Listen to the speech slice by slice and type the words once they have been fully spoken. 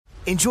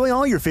Enjoy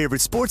all your favorite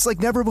sports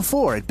like never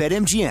before at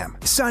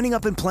BetMGM. Signing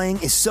up and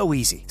playing is so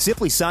easy.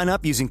 Simply sign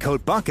up using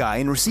code Buckeye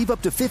and receive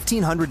up to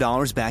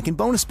 $1,500 back in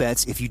bonus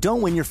bets if you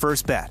don't win your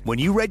first bet. When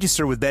you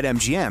register with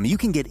BetMGM, you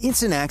can get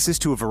instant access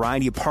to a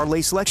variety of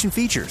parlay selection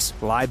features,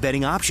 live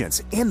betting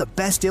options, and the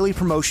best daily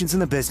promotions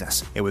in the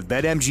business. And with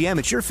BetMGM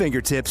at your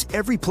fingertips,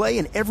 every play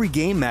and every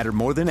game matter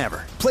more than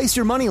ever. Place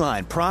your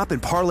moneyline, prop,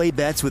 and parlay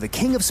bets with the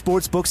king of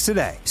sportsbooks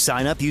today.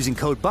 Sign up using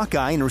code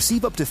Buckeye and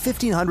receive up to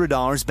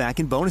 $1,500 back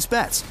in bonus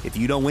bets if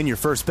you don't win your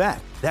first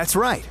bet. That's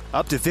right,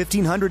 up to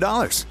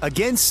 $1,500.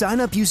 Again, sign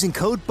up using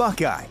code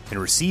Buckeye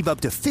and receive up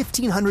to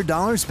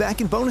 $1,500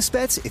 back in bonus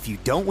bets if you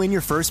don't win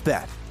your first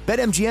bet.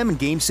 BetMGM and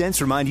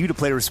GameSense remind you to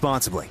play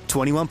responsibly.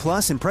 21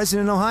 plus and present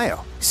in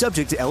Ohio.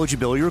 Subject to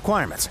eligibility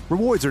requirements.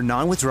 Rewards are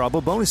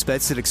non-withdrawable bonus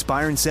bets that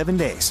expire in 7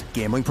 days.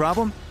 Gambling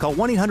problem? Call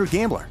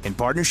 1-800-GAMBLER in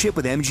partnership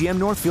with MGM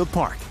Northfield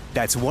Park.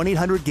 That's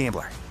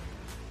 1-800-GAMBLER.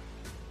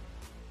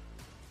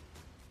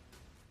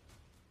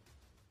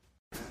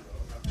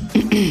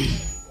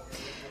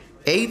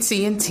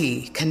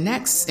 AT&T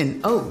connects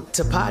an ode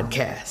to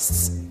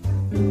podcasts.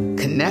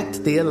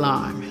 Connect the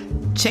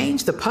alarm.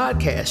 Change the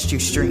podcast you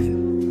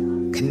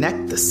stream.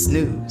 Connect the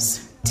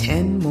snooze.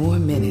 10 more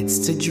minutes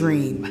to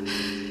dream.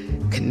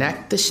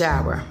 Connect the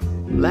shower.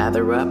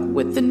 Lather up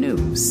with the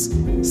news.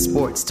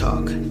 Sports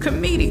talk,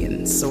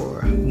 comedians,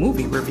 or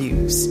movie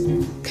reviews.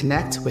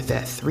 Connect with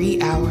that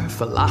 3-hour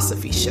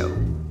philosophy show.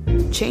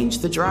 Change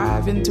the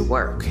drive into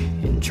work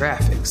in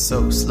traffic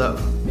so slow.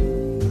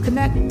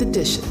 Connect the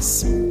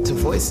dishes to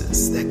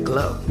voices that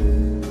glow.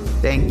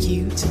 Thank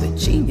you to the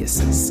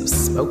geniuses of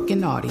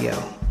spoken audio.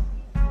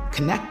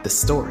 Connect the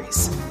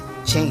stories.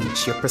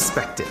 Change your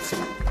perspective.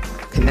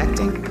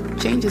 Connecting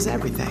changes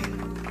everything.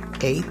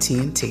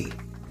 AT&T.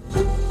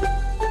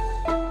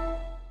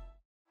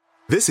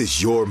 This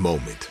is your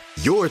moment,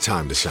 your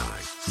time to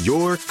shine,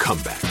 your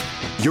comeback.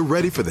 You're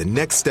ready for the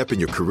next step in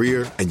your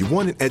career, and you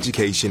want an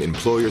education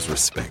employers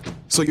respect.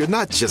 So you're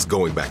not just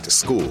going back to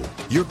school,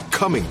 you're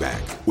coming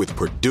back with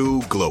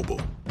Purdue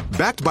Global.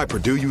 Backed by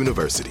Purdue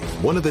University,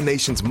 one of the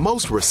nation's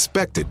most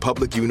respected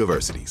public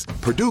universities,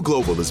 Purdue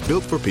Global is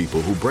built for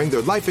people who bring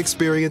their life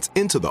experience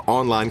into the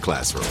online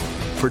classroom.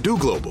 Purdue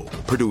Global,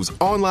 Purdue's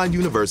online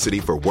university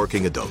for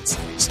working adults.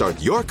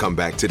 Start your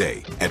comeback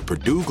today at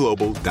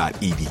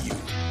purdueglobal.edu.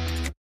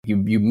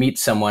 You meet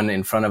someone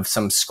in front of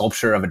some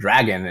sculpture of a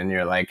dragon and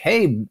you're like,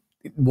 hey,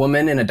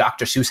 woman in a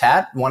Dr. Seuss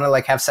hat, want to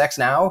like have sex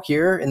now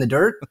here in the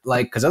dirt?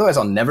 Like, because otherwise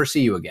I'll never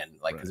see you again.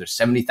 Like, because there's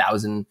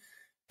 70,000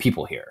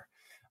 people here.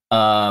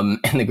 And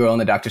the girl in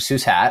the Dr.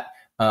 Seuss hat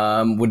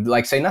would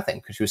like say nothing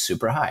because she was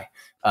super high.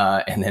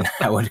 And then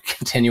I would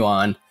continue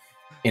on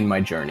in my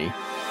journey.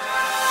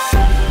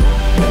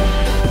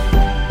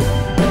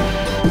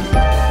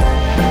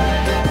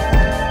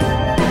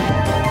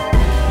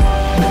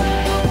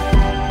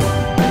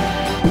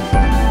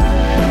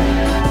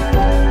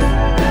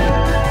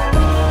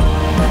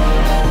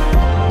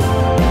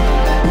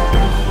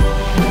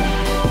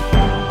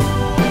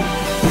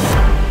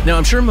 Now,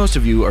 I'm sure most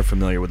of you are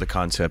familiar with the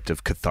concept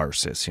of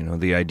catharsis,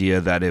 the idea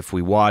that if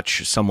we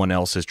watch someone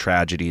else's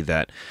tragedy,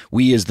 that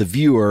we as the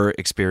viewer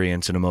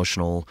experience an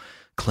emotional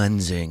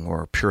cleansing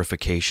or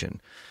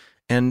purification.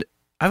 And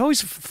I've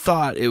always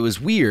thought it was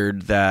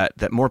weird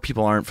that more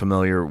people aren't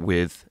familiar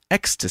with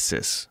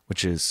ecstasis,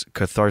 which is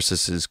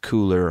catharsis's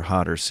cooler,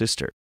 hotter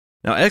sister.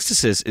 Now,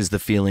 ecstasis is the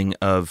feeling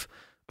of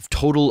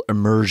total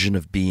immersion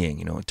of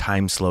being,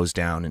 time slows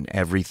down and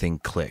everything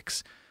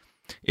clicks.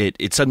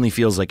 It suddenly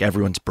feels like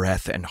everyone's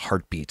breath and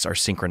heartbeats are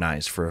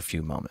synchronized for a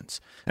few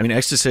moments. I mean,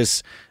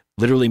 ecstasis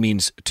literally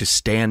means to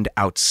stand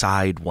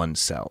outside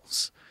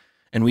oneself.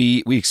 And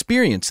we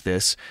experience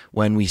this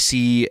when we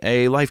see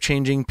a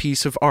life-changing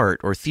piece of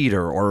art or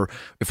theater, or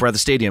if we're at the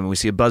stadium and we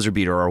see a buzzer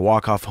beater or a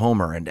walk-off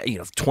homer and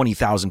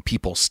 20,000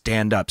 people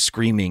stand up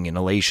screaming in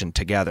elation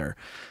together.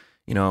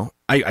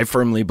 I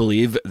firmly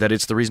believe that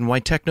it's the reason why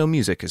techno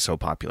music is so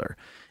popular.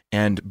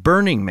 And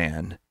Burning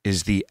Man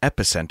is the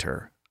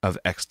epicenter of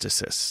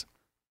ecstasis.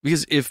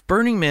 Because if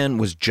Burning Man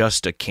was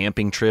just a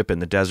camping trip in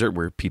the desert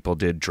where people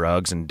did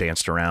drugs and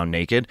danced around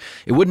naked,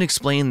 it wouldn't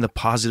explain the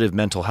positive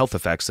mental health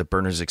effects that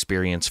burners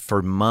experience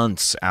for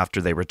months after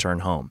they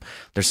return home.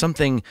 There's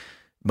something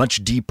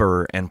much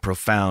deeper and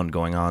profound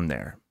going on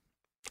there.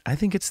 I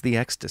think it's the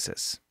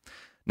ecstasis.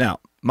 Now,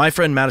 my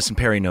friend Matteson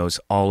Perry knows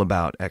all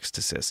about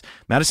ecstasis.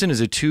 Matteson is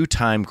a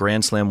 2-time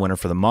Grand Slam winner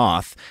for the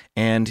Moth,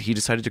 and he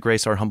decided to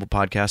grace our humble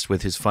podcast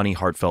with his funny,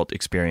 heartfelt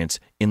experience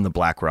in the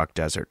Black Rock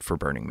Desert for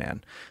Burning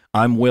Man.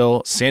 I'm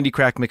Will Sandy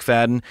Crack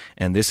McFadden,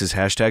 and this is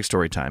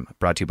 #Storytime,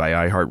 brought to you by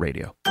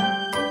iHeartRadio.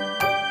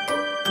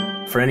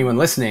 For anyone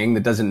listening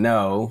that doesn't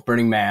know,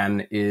 Burning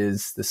Man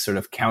is this sort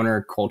of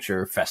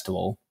counterculture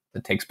festival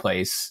that takes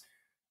place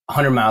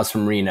 100 miles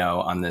from Reno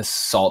on this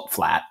salt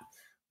flat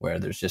where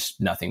there's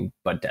just nothing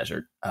but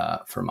desert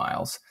for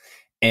miles.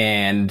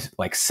 And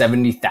like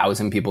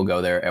 70,000 people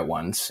go there at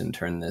once and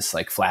turn this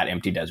like flat,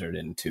 empty desert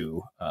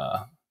into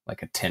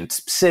like a tent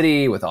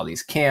city with all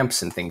these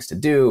camps and things to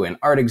do and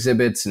art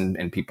exhibits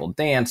and people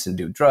dance and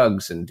do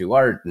drugs and do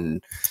art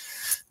and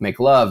make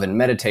love and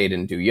meditate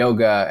and do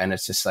yoga. And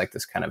it's just like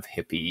this kind of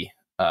hippie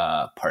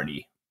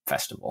party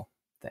festival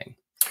thing.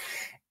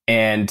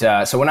 And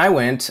so when I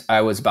went,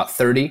 I was about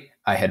 30.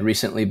 I had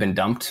recently been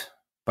dumped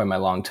by my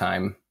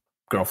longtime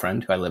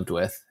girlfriend who I lived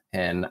with.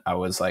 And I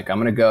was like, I'm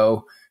going to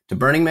go to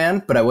Burning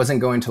Man, but I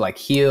wasn't going to like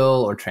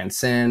heal or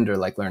transcend or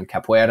like learn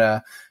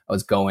capoeira. I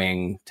was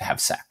going to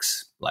have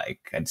sex. Like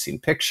I'd seen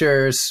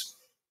pictures,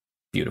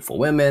 beautiful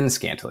women,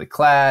 scantily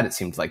clad. It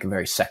seemed like a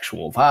very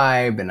sexual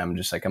vibe. And I'm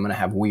just like, I'm going to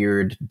have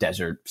weird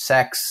desert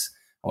sex.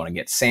 I want to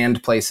get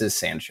sand places.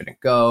 Sand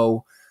shouldn't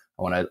go.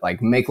 I want to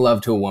like make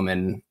love to a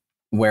woman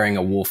wearing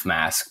a wolf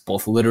mask,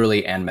 both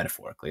literally and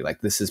metaphorically.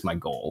 Like this is my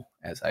goal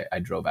as I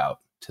drove out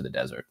to the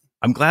desert.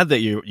 I'm glad that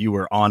you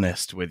were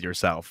honest with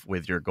yourself,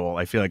 with your goal.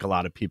 I feel like a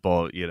lot of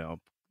people,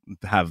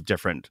 have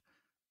different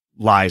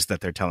lies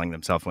that they're telling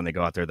themselves when they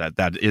go out there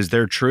that is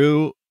their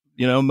true,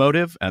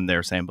 motive. And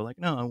they're saying, but like,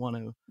 no, I want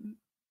to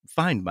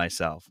find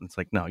myself. And it's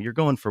like, no, you're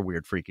going for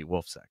weird, freaky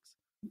wolf sex.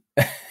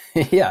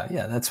 Yeah.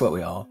 That's what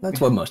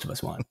most of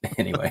us want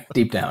anyway,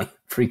 deep down,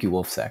 freaky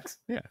wolf sex.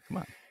 Yeah. Come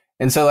on.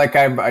 And so like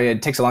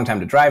it takes a long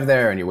time to drive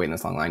there and you're waiting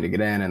this long line to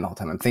get in. And the whole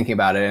time I'm thinking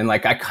about it. And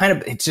like,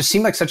 it just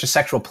seemed like such a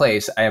sexual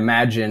place. I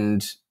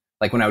imagined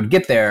like when I would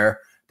get there,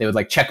 they would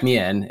like check me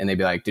in and they'd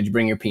be like, did you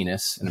bring your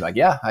penis? And they'd be like,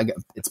 yeah,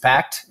 it's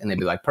packed. And they'd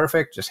be like,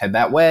 perfect. Just head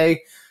that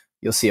way.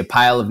 You'll see a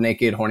pile of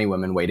naked, horny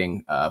women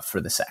waiting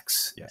for the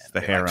sex. Yes,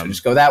 the harem. Like, so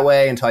just go that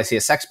way until I see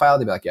a sex pile.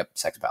 They'd be like, yep,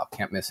 sex pile.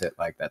 Can't miss it.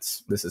 Like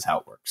this is how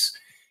it works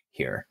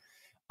here.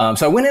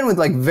 So I went in with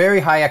like very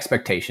high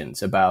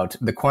expectations about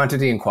the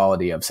quantity and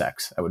quality of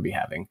sex I would be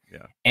having.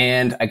 Yeah.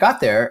 And I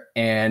got there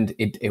and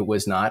it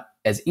was not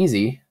as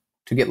easy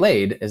to get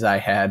laid as I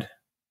had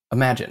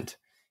imagined.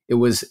 It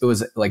was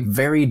like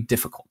very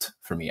difficult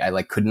for me. I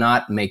like could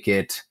not make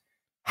it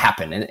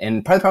happen.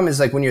 And part of the problem is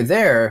like when you're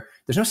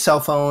there's no cell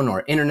phone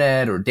or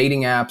internet or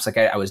dating apps. Like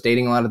I was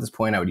dating a lot at this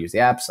point. I would use the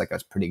apps. Like I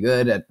was pretty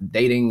good at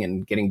dating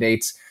and getting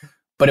dates.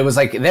 But it was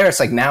like it's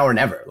like now or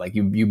never. Like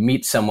you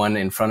meet someone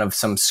in front of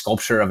some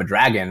sculpture of a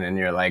dragon and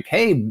you're like,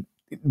 hey,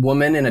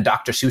 woman in a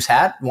Dr. Seuss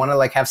hat, want to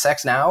like have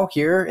sex now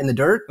here in the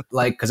dirt?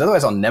 Like, because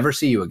otherwise I'll never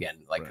see you again.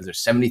 Like, because there's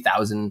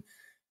 70,000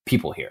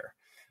 people here.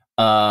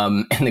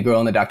 And the girl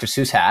in the Dr.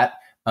 Seuss hat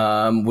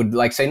would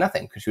like say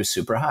nothing because she was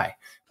super high.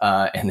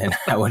 And then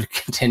I would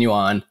continue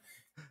on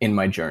in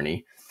my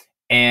journey.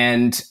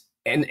 And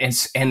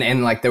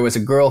like there was a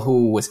girl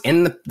who was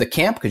in the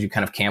camp because you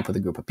kind of camp with a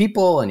group of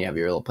people and you have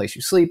your little place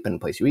you sleep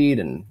and place you eat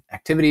and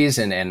activities.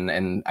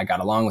 And I got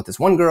along with this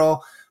one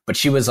girl, but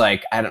she was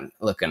like, I'm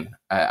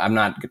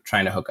not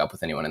trying to hook up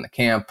with anyone in the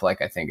camp.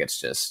 Like, I think it's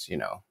just,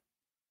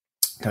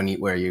 don't eat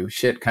where you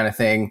shit kind of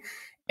thing.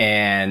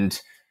 And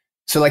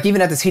so like,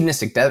 even at this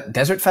hedonistic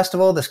desert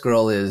festival, this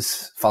girl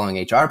is following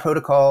HR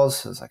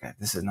protocols. I was like,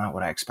 this is not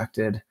what I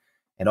expected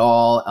at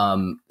all.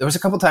 There was a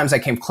couple times I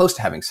came close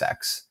to having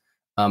sex.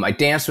 I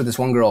danced with this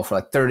one girl for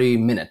like 30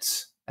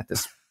 minutes at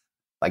this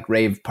like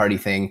rave party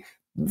thing,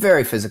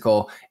 very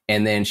physical.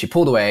 And then she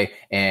pulled away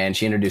and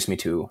she introduced me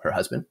to her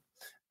husband,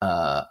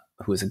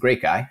 who was a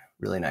great guy,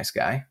 really nice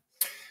guy.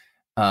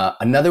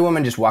 Another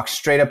woman just walked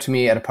straight up to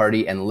me at a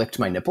party and licked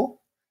my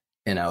nipple.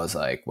 And I was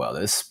like, well,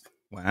 this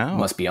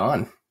must be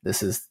on.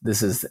 This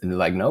is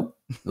like, nope,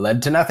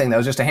 led to nothing. That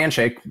was just a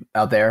handshake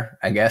out there,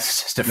 I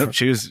guess. Nope,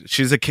 she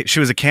was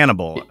a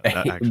cannibal.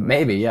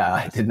 Maybe,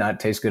 yeah. It did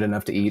not taste good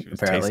enough to eat,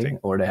 apparently,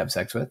 or to have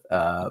sex with.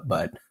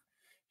 But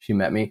she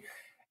met me,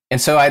 and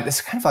so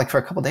this kind of like for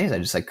a couple of days, I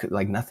just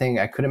like nothing.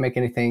 I couldn't make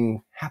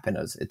anything happen.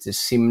 It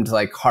just seemed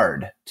like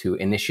hard to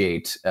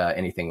initiate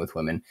anything with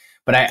women.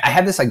 But I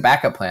had this like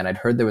backup plan. I'd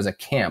heard there was a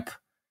camp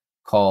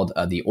called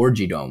the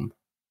Orgy Dome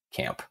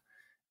Camp.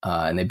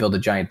 And they build a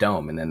giant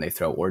dome and then they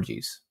throw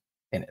orgies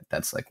in it.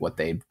 That's like what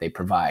they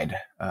provide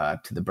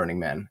to the Burning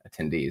Man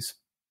attendees.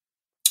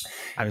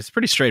 It's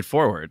pretty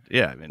straightforward.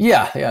 Yeah.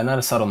 Yeah. Not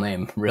a subtle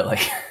name, really.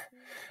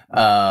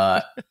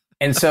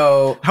 And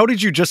so, how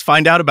did you just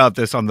find out about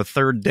this on the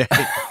third day?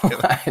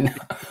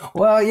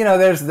 Well,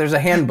 there's a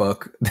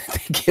handbook that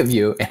they give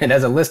you, and it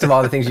has a list of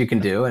all the things you can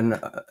do, and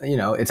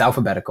it's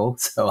alphabetical.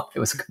 So it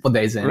was a couple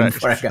days in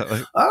before I got,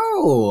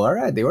 all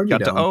right, the orgy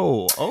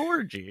dome.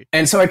 Orgy.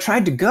 And so I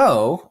tried to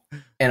go,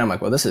 and I'm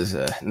like, well, this is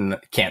a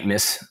can't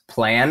miss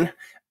plan.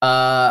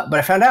 But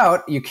I found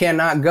out you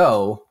cannot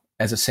go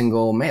as a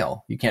single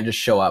male. You can't just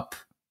show up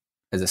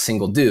as a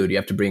single dude. You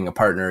have to bring a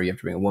partner. You have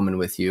to bring a woman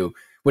with you.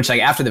 Which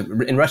like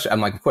in Russia, I'm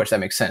like, of course, that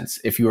makes sense.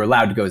 If you were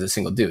allowed to go as a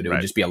single dude, it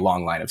would just be a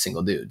long line of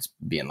single dudes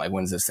being like,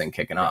 when's this thing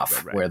kicking off?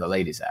 Where are the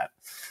ladies at?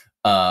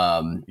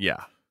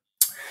 Yeah.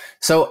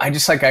 So I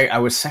just like, I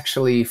was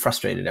sexually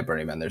frustrated at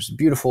Burning Man. There's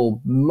beautiful,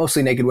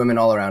 mostly naked women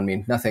all around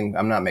me. Nothing,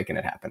 I'm not making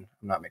it happen.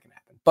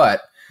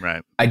 But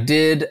I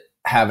did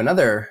have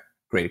another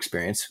great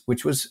experience,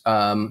 which was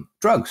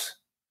drugs.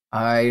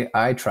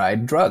 I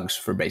tried drugs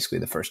for basically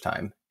the first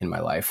time in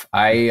my life.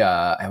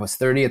 I was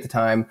 30 at the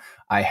time.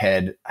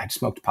 I'd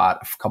smoked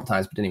pot a couple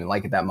times, but didn't even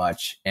like it that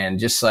much. And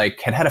just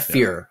like had a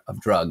fear of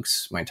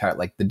drugs my entire,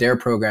 like the DARE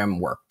program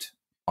worked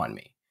on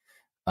me.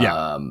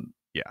 Yeah.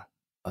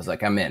 I was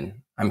like, I'm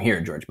in. I'm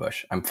here, George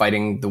Bush. I'm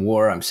fighting the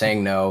war. I'm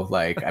saying no.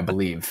 Like, I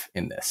believe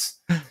in this.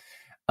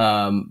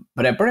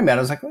 But at Burning Man,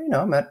 I was like,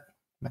 well, I'm at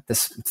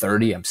this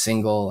 30. I'm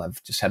single.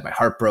 I've just had my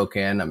heart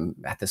broken. I'm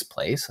at this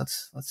place.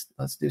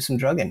 Let's do some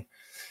drugging.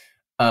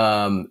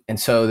 And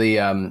so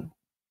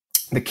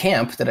the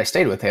camp that I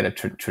stayed with, they had a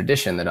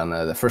tradition that on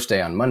the first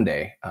day on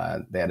Monday,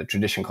 they had a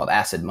tradition called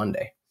Acid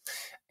Monday,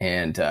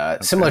 and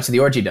similar to the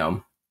Orgy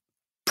Dome,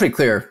 pretty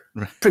clear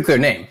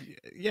name.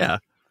 Yeah.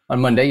 On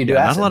Monday, you do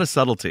acid. Not a lot of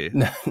subtlety.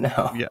 No.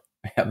 Yeah.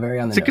 Very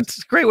on the nose.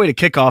 It's a great way to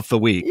kick off the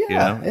week.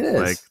 Yeah, it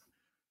is.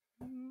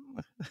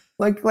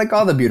 Like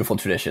all the beautiful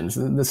traditions,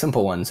 the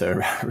simple ones are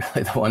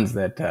really the ones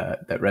that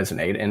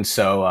resonate. And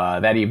so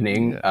that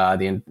evening,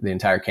 the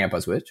entire camp I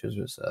was with, which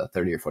was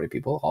 30 or 40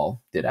 people,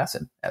 all did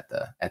acid at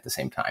the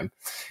same time.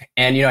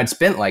 And I'd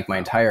spent like my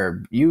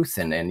entire youth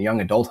and young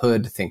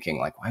adulthood thinking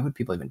like, why would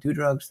people even do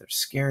drugs? They're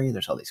scary.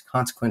 There's all these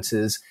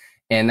consequences.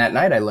 And that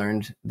night, I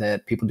learned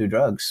that people do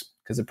drugs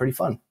because they're pretty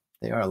fun.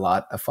 They are a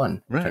lot of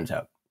fun. Right. Turns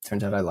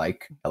out I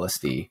like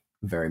LSD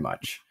very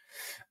much.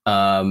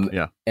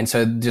 And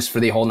so just for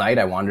the whole night,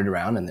 I wandered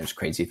around, and there's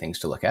crazy things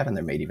to look at, and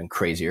they're made even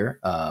crazier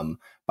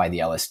by the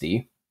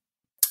LSD.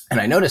 And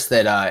I noticed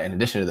that in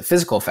addition to the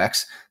physical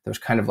effects, there was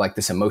kind of like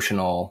this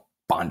emotional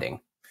bonding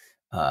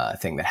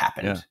thing that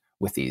happened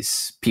with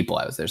these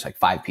people. There's like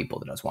 5 people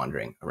that I was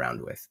wandering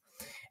around with.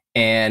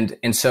 And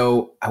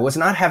so I was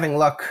not having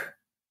luck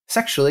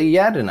sexually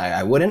yet, and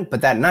I wouldn't,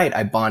 but that night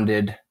I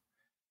bonded.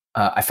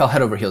 I fell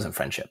head over heels in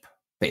friendship,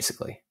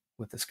 basically,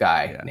 with this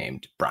guy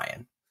named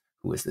Brian,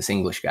 who was this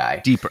English guy.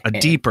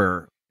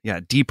 Deeper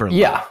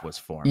love was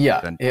formed.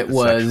 Yeah, it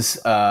was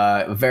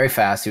very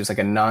fast. He was like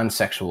a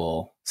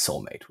non-sexual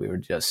soulmate. We were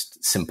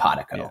just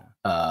simpatico.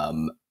 Yeah.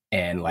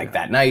 And like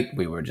that night,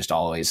 we were just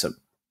always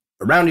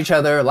around each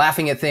other,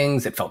 laughing at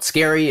things. It felt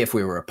scary if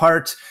we were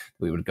apart.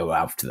 We would go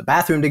out to the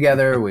bathroom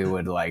together. We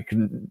would like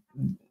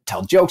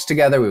tell jokes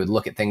together. We would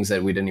look at things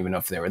that we didn't even know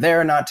if they were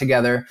there or not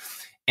together.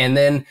 And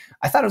then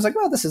I thought, it was like,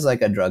 well, this is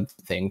like a drug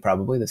thing,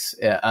 probably this,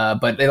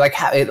 but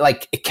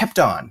it kept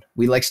on.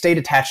 We like stayed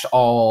attached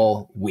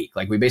all week.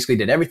 Like we basically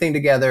did everything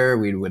together.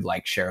 We would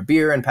like share a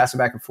beer and pass it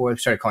back and forth. We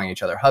started calling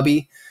each other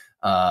hubby.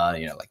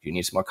 Like, you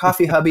need some more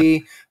coffee,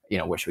 hubby.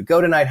 Where should we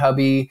go tonight,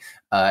 hubby?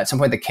 At some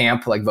point, the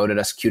camp like voted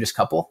us cutest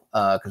couple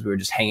because we were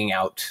just hanging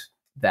out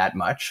that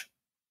much.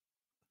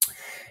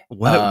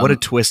 What a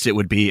twist it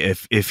would be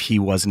if he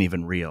wasn't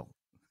even real.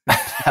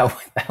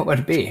 That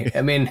would be.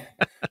 I mean,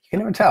 you can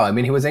never tell. I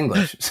mean, he was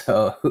English,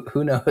 so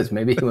who knows?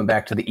 Maybe he went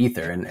back to the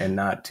ether and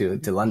not to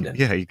London.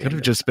 Yeah, he could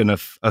have just been a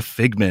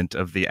figment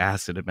of the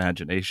acid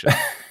imagination.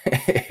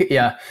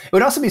 Yeah. It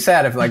would also be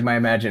sad if, like, my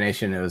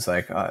imagination, it was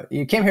like,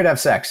 you came here to have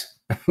sex.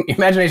 Your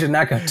imagination is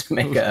not going to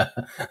make a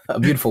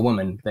beautiful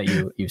woman that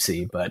you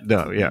see. But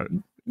no, yeah.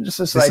 This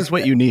is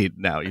what you need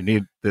now. You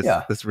need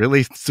this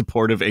really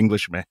supportive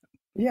English man.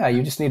 Yeah,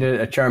 you just need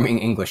a charming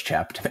English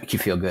chap to make you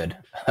feel good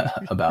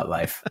about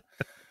life.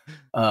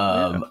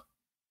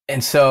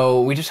 And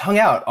so we just hung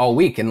out all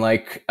week. And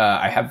like,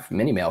 I have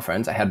many male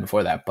friends I had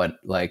before that, but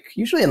like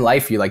usually in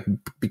life, you like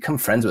become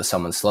friends with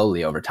someone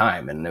slowly over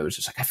time. And it was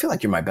just like, I feel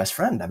like you're my best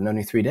friend. I've known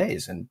you 3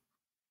 days. And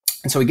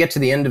so we get to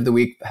the end of the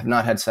week, have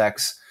not had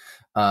sex,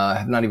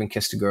 have not even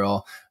kissed a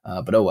girl,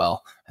 but oh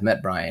well. I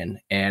met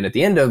Brian. And at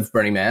the end of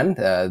Burning Man,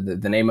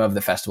 the name of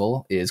the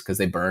festival is because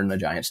they burn a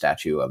giant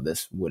statue of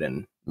this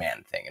wooden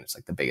man thing. And it's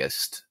like the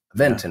biggest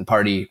event and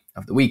party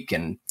of the week.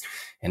 And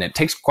it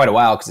takes quite a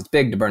while because it's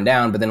big to burn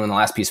down. But then when the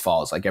last piece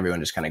falls, like everyone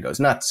just kind of goes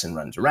nuts and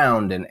runs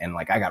around. And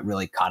like I got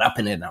really caught up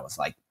in it. And I was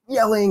like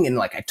yelling. And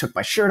like I took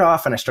my shirt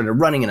off and I started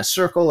running in a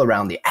circle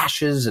around the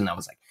ashes. And I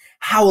was like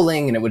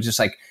howling. And it was just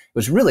like, it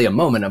was really a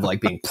moment of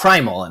like being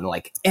primal and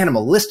like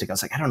animalistic. I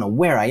was like, I don't know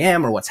where I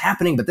am or what's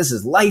happening, but this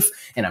is life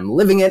and I'm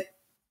living it.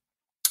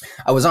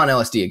 I was on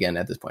LSD again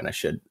at this point. I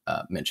should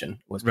mention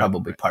was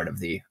probably part of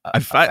the.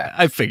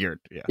 I figured.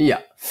 Yeah.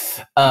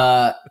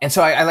 And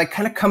so I like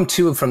kind of come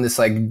to from this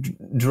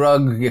like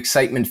drug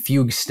excitement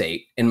fugue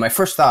state. And my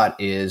first thought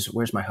is,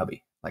 where's my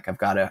hubby? Like I've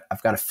got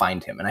to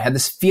find him. And I had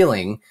this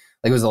feeling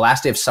like it was the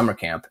last day of summer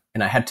camp,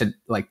 and I had to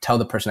like tell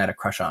the person I had a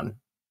crush on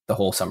the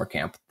whole summer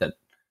camp that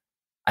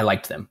I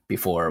liked them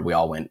before we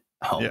all went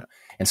home. Yeah.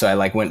 And so I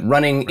like went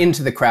running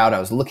into the crowd. I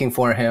was looking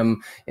for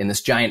him in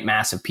this giant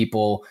mass of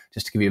people.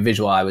 Just to give you a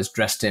visual, I was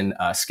dressed in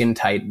skin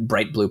tight,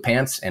 bright blue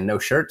pants and no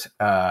shirt,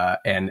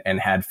 and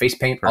had face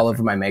paint all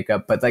over my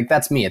makeup. But like,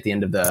 that's me at the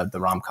end of the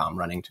rom-com,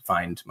 running to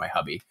find my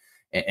hubby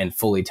and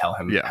fully tell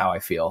him how I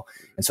feel.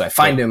 And so I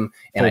find him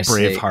and I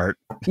say, Braveheart.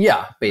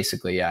 Yeah,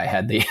 basically. Yeah.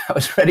 I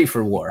was ready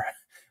for war.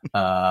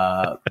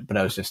 But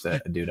I was just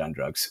a dude on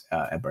drugs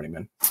at Burning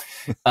Man.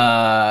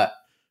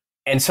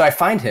 And so I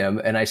find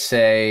him and I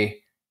say,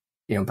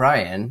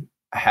 Brian,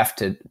 I have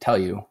to tell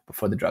you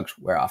before the drugs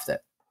wear off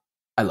that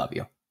I love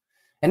you.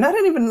 And not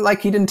even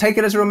like he didn't take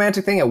it as a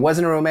romantic thing. It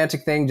wasn't a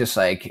romantic thing. Just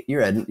like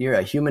you're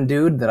a human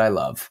dude that I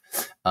love.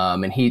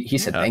 And he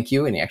said thank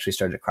you, and he actually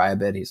started to cry a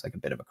bit. He's like a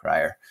bit of a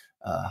crier.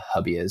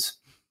 Hubby is.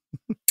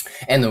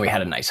 And then we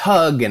had a nice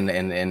hug, and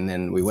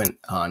then we went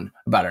on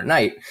about our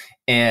night.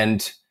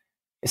 And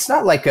It's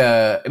not like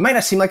it might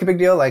not seem like a big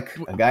deal. Like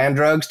a guy on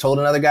drugs told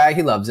another guy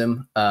he loves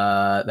him.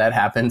 That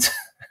happens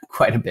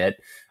quite a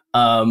bit.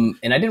 And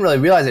I didn't really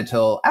realize it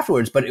till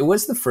afterwards, but it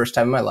was the first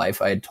time in my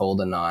life I had told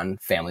a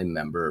non-family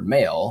member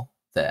male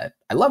that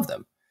I love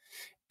them.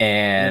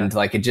 And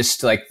like, it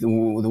just like the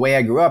way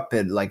I grew up,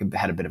 it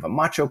had a bit of a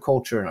macho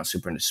culture, and I was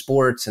super into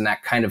sports, and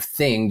that kind of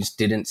thing just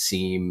didn't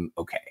seem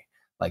okay.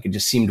 Like, it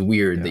just seemed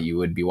weird that you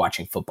would be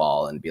watching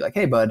football and be like,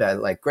 hey, bud, I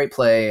like great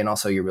play. And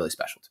also you're really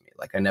special to me.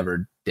 Like, I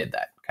never did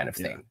that kind of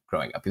thing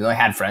growing up, even though I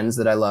had friends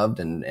that I loved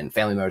and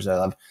family members that I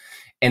loved.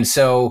 And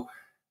so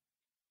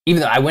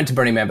even though I went to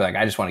Burning Man, but like,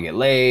 I just want to get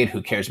laid.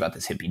 Who cares about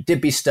this hippy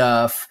dippy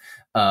stuff?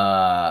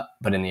 But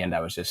in the end,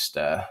 I was just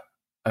a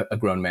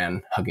grown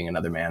man hugging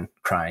another man,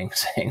 crying,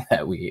 saying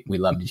that we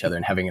loved each other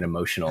and having an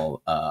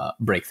emotional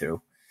breakthrough.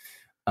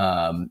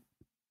 So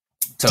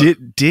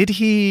did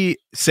he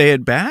say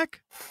it back?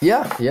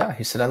 Yeah.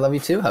 He said, "I love you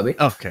too, hubby."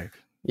 Okay.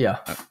 Yeah.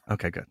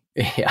 Okay, good.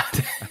 Yeah.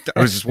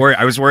 I was just worried.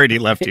 I was worried he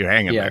left you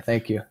hanging there.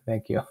 Thank you.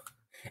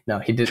 No,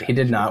 he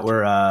did not.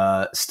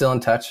 We're still in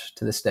touch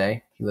to this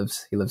day. He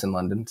lives in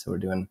London, so we're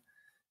doing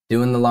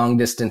the long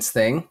distance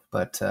thing,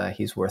 but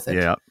he's worth it.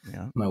 Yeah.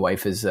 My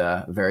wife is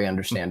very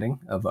understanding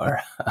of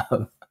our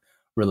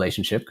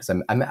relationship, because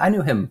I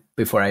knew him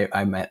before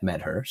I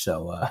met her,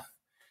 so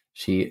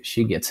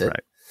she gets it.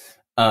 Right.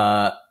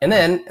 And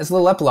then, as a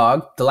little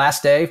epilogue, the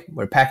last day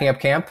we're packing up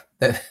camp.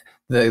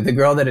 The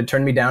girl that had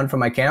turned me down from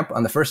my camp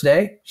on the first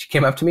day, she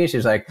came up to me. She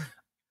was like,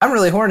 "I'm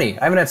really horny.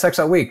 I haven't had sex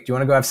all week. Do you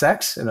want to go have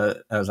sex?" And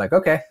I was like,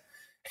 "Okay."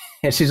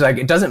 And she's like,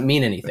 "It doesn't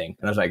mean anything."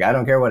 And I was like, "I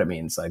don't care what it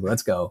means. Like,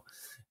 let's go."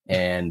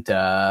 And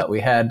we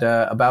had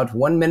about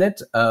 1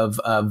 minute of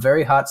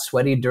very hot,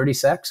 sweaty, dirty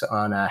sex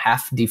on a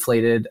half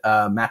deflated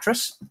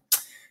mattress.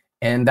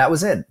 And that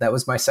was it. That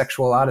was my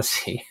sexual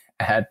odyssey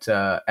at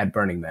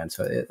Burning Man.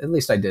 So at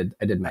least I did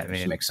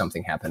manage to make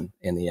something happen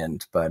in the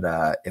end, but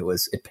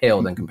it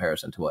paled in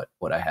comparison to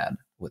what I had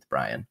with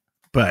Brian.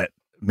 But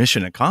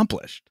mission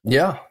accomplished.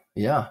 Yeah.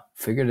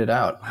 Figured it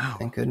out. Wow.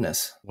 Thank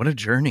goodness. What a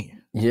journey.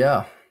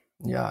 Yeah.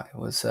 It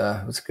was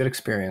a good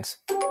experience.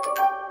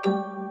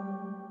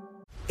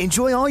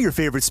 Enjoy all your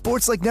favorite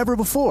sports like never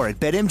before at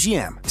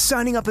BetMGM.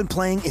 Signing up and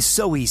playing is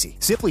so easy.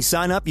 Simply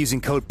sign up using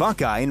code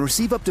Buckeye and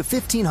receive up to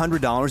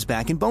 $1,500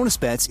 back in bonus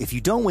bets if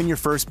you don't win your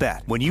first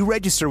bet. When you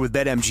register with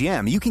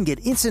BetMGM, you can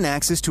get instant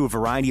access to a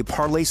variety of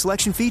parlay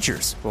selection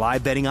features,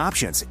 live betting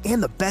options,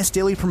 and the best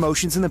daily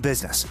promotions in the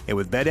business. And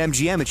with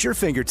BetMGM at your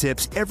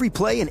fingertips, every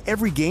play and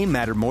every game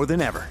matter more than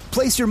ever.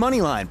 Place your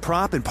moneyline,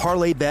 prop, and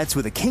parlay bets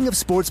with the king of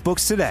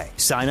sportsbooks today.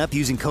 Sign up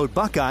using code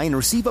Buckeye and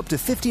receive up to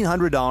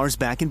 $1,500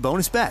 back in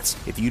bonus bets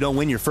if you don't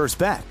win your first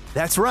bet.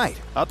 That's right,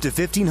 up to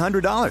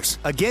 $1,500.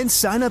 Again,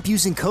 sign up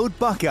using code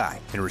Buckeye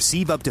and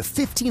receive up to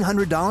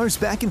 $1,500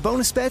 back in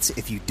bonus bets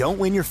if you don't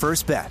win your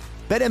first bet.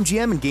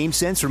 BetMGM and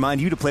GameSense remind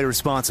you to play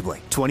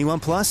responsibly. 21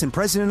 plus and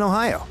present in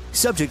Ohio.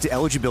 Subject to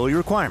eligibility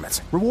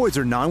requirements. Rewards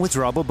are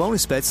non-withdrawable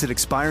bonus bets that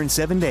expire in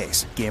 7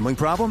 days. Gambling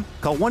problem?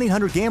 Call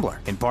 1-800-GAMBLER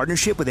in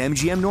partnership with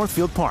MGM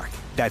Northfield Park.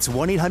 That's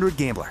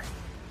 1-800-GAMBLER.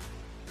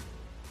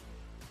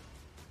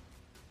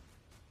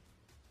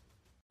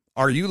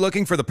 Are you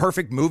looking for the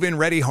perfect move-in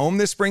ready home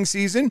this spring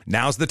season?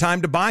 Now's the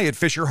time to buy at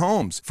Fisher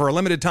Homes. For a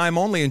limited time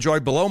only, enjoy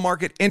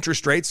below-market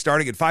interest rates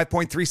starting at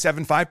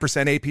 5.375%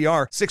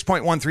 APR,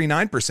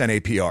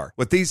 6.139% APR.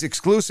 With these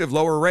exclusive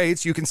lower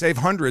rates, you can save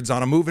hundreds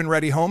on a move-in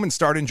ready home and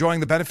start enjoying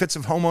the benefits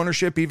of home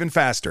ownership even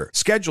faster.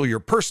 Schedule your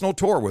personal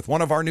tour with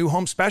one of our new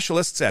home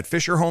specialists at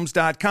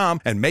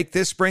FisherHomes.com and make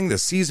this spring the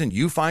season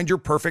you find your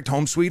perfect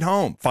home sweet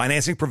home.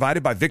 Financing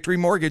provided by Victory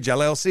Mortgage,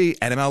 LLC,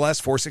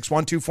 NMLS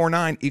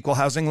 461249, Equal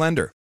Housing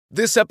Lender.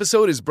 This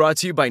episode is brought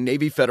to you by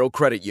Navy Federal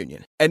Credit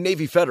Union. At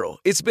Navy Federal,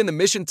 it's been the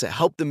mission to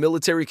help the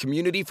military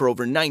community for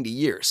over 90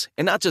 years.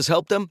 And not just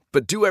help them,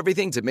 but do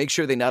everything to make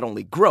sure they not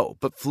only grow,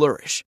 but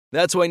flourish.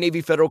 That's why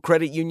Navy Federal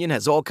Credit Union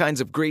has all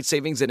kinds of great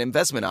savings and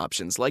investment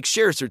options like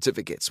share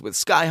certificates with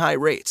sky-high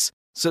rates.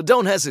 So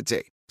don't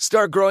hesitate.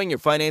 Start growing your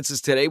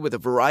finances today with a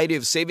variety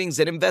of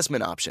savings and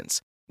investment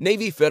options.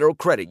 Navy Federal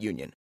Credit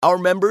Union. Our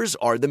members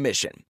are the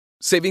mission.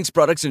 Savings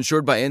products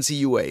insured by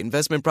NCUA.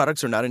 Investment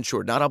products are not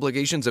insured, not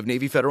obligations of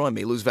Navy Federal and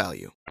may lose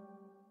value.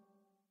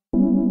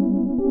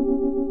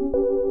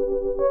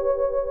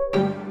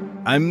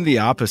 I'm the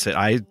opposite.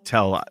 I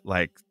tell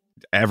like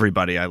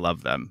everybody I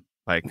love them.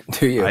 Like,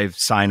 do you? I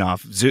sign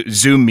off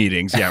Zoom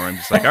meetings. Yeah, where I'm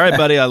just like, all right,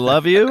 buddy, I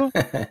love you.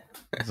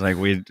 It's like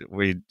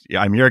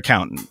I'm your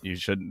accountant. You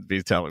shouldn't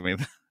be telling me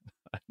that.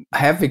 I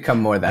have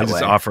become more that way. I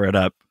just offer it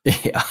up.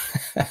 Yeah.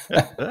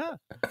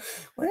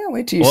 Well,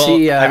 wait till you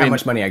see how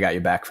much money I got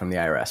you back from the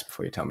IRS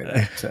before you tell me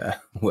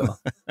that, Will.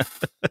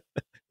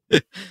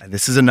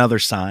 This is another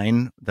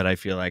sign that I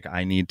feel like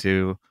I need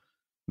to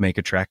make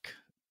a trek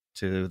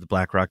to the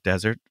Black Rock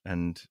Desert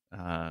and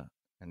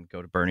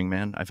go to Burning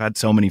Man. I've had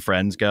so many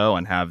friends go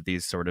and have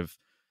these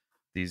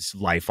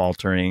life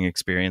altering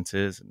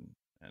experiences,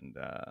 and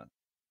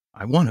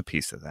I want a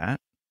piece of that.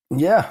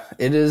 Yeah,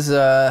 it is.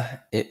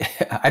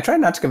 I try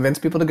not to convince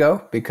people to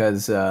go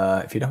because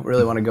if you don't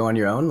really want to go on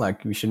your own,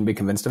 like you shouldn't be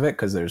convinced of it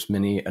because there's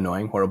many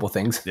annoying, horrible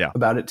things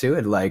about it too.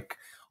 And like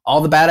all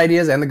the bad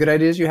ideas and the good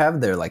ideas you have,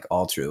 they're like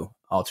all true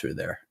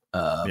there.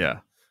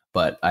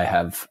 But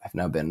I've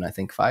now been, I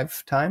think,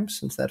 5 times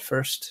since that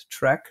first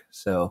trek.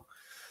 So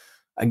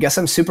I guess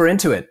I'm super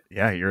into it.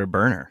 Yeah, you're a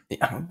burner.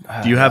 Yeah,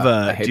 do you have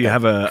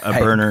a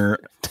burner?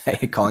 I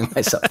hate calling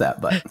myself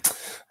that, but I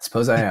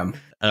suppose I am.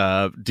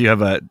 Do you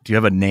have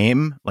a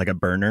name, like a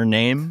burner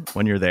name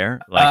when you're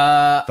there? Like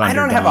I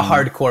don't have a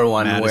hardcore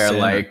one Matteson, where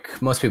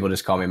like most people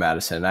just call me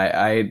Matteson.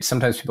 I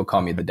sometimes people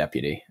call me the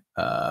deputy.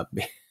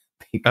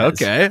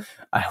 Because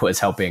I was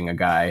helping a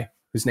guy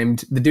who's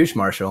named the douche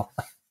marshal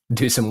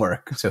do some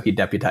work, so he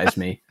deputized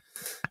me.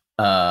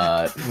 We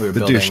were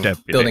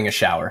building a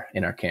shower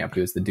in our camp.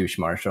 He was the douche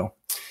marshal.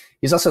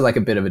 He's also like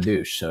a bit of a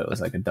douche, so it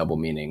was like a double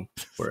meaning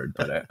word,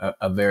 but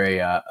a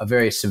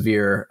very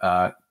severe,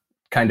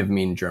 kind of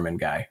mean German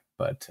guy.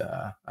 But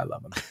I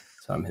love him,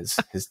 so I'm his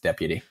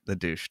deputy. The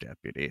douche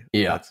deputy.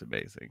 Yeah, that's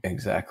amazing.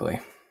 Exactly.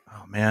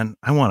 Oh man,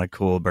 I want a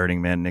cool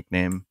Burning Man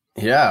nickname.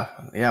 Yeah.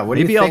 What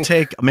do maybe you I'll think?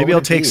 take maybe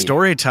I'll take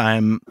story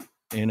time.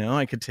 You know,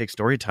 I could take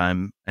story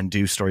time and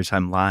do story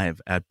time live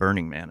at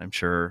Burning Man. I'm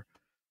sure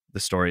the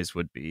stories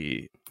would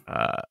be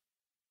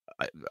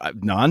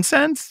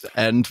nonsense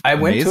and I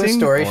went to a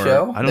story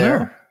show I don't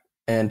know,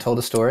 and told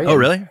a story. Oh,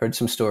 really? Heard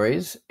some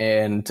stories,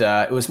 and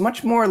it was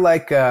much more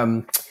like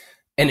an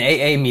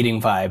AA meeting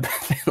vibe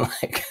than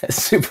like a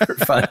super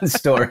fun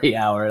story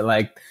hour.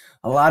 Like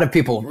a lot of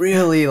people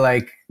really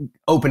like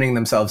opening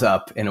themselves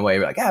up in a way.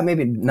 We're like,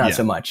 maybe not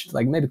so much.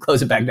 Like maybe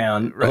close it back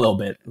down a little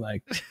bit.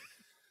 Like,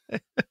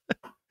 it's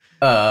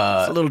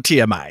a little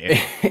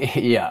TMI.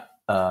 Yeah.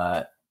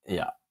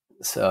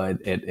 So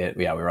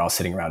we were all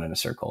sitting around in a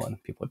circle,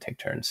 and people would take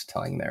turns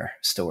telling their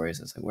stories.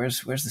 It's like,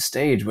 where's the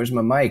stage? Where's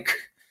my mic?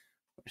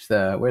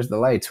 Where's the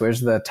lights?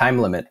 Where's the time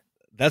limit?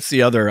 That's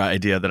the other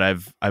idea that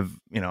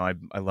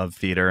I love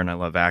theater and I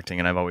love acting,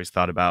 and I've always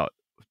thought about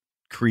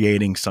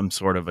creating some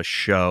sort of a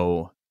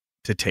show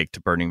to take to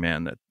Burning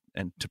Man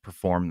and to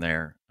perform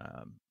there.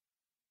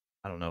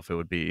 I don't know if it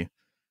would be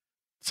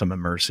some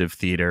immersive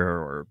theater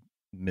or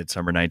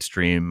Midsummer Night's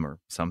Dream or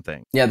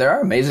something. Yeah, there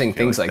are amazing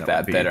things like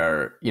that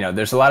are,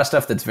 there's a lot of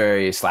stuff that's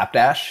very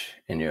slapdash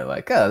and you're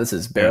like, oh, this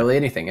is barely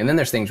anything. And then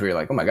there's things where you're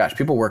like, oh my gosh,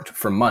 people worked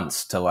for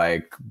months to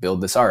like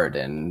build this art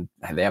and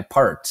they have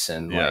parts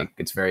and like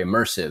it's very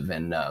immersive.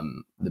 And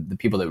the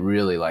people that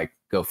really like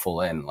go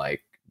full in,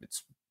 like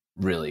it's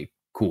really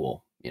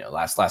cool.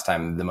 Last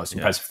time the most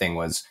impressive thing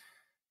was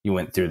you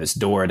went through this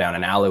door down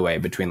an alleyway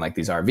between like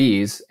these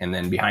RVs, and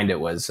then behind it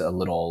was a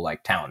little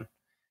like town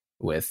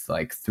with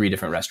like 3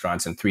 different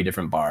restaurants and 3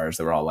 different bars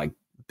that were all like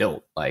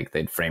built, like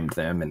they'd framed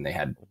them and they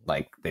had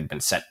like they'd been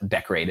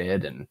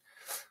decorated, and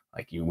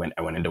like I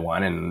went into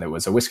one and there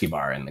was a whiskey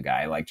bar, and the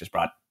guy like just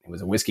he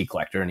was a whiskey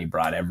collector and he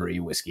brought every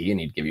whiskey and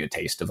he'd give you a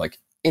taste of like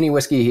any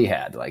whiskey he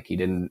had. Like it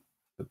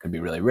could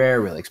be really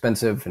rare, really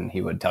expensive, and he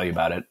would tell you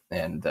about it.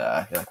 And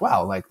you're like,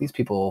 wow, like these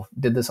people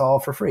did this all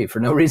for free for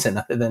no reason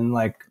other than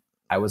like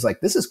I was like,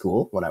 this is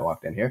cool when I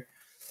walked in here.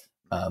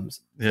 So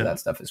that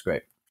stuff is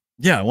great.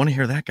 Yeah, I want to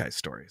hear that guy's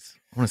stories.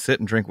 I want to sit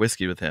and drink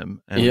whiskey with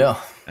him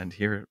and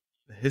hear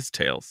his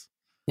tales.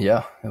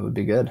 Yeah, it would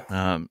be good.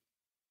 Are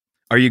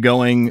you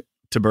going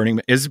to Burning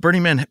Man? Is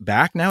Burning Man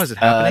back now? Is it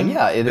happening?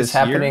 Yeah, it is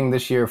happening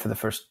this year for the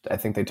first, I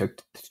think they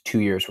took 2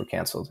 years were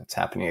canceled. It's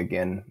happening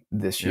again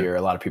this year.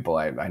 A lot of people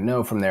I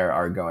know from there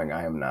are going.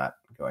 I am not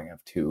going. I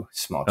have 2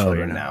 small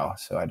children now,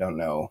 so I don't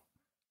know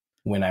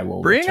when I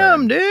will bring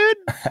return. them, dude.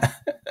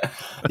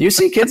 You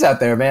see kids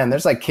out there, man.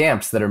 There's like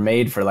camps that are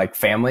made for like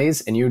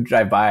families, and you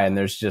drive by and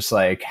there's just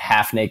like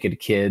half naked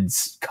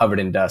kids covered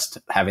in dust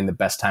having the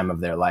best time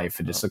of their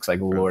life. It just looks like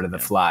Lord of the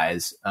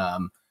Flies.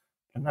 I'm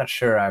not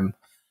sure I'm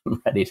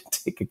ready to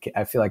take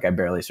I feel like I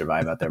barely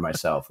survive out there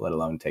myself, let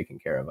alone taking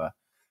care of a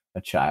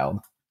child.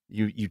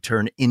 You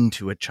turn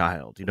into a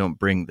child. You don't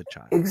bring the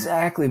child.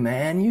 Exactly,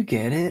 man. You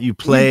get it. You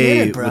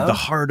play with the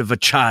heart of a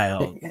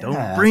child. Yeah.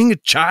 Don't bring a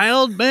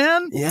child,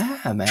 man.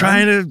 Yeah, man.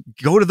 Trying to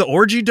go to the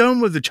orgy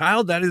dome with a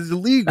child, that is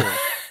illegal.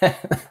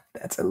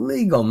 That's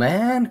illegal,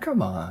 man.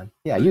 Come on.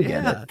 Yeah, you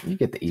get it. You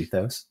get the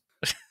ethos.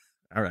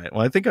 All right.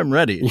 Well, I think I'm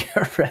ready.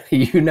 You're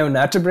ready. You know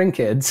not to bring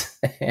kids,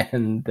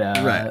 and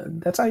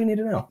that's all you need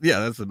to know. Yeah,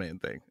 that's the main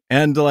thing.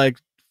 And like,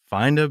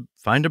 find a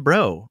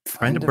bro.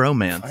 Find a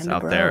bromance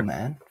out there,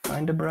 man.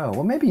 Find a bro.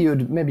 Well, maybe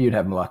you'd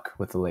have luck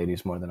with the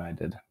ladies more than I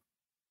did.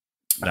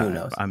 Who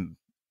knows? I'm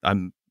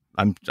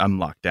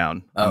locked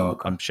down.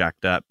 I'm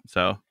shacked up.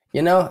 So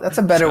that's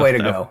a better way to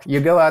go.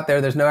 You go out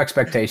there. There's no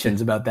expectations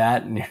about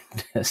that, and you're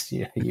just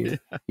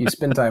you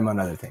spend time on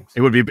other things.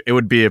 It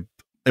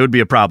would be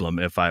a problem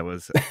if I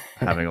was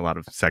having a lot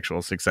of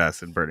sexual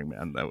success in Burning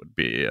Man. That would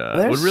be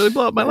would really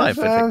blow up my life.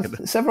 I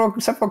think several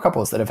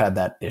couples that have had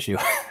that issue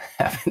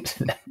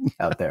happened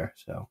out there.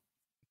 So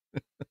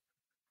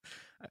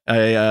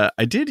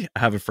I did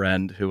have a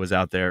friend who was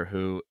out there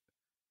who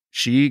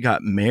she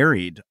got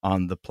married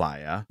on the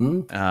playa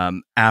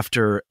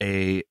after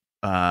a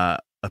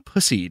a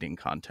pussy eating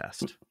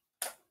contest.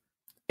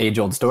 Age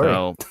old story.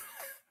 So,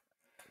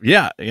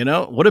 yeah,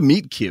 what a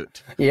meet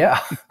cute. Yeah.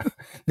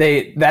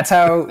 That's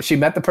how she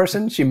met the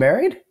person she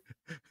married?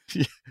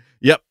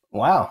 Yep.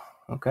 Wow.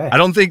 Okay. I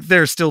don't think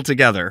they're still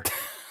together.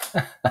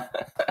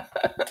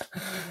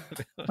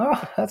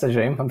 Oh, that's a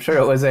shame. I'm sure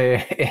it was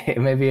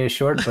maybe a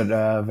short but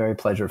very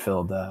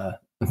pleasure-filled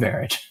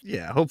marriage.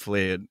 Yeah,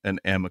 hopefully an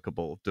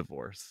amicable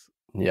divorce.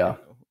 Yeah.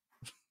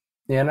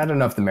 Yeah, and I don't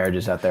know if the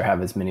marriages out there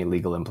have as many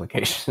legal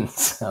implications.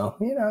 So,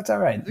 it's all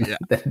right. Yeah.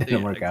 That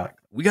didn't work out.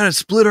 We got to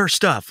split our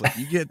stuff. Like,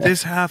 you get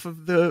this half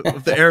of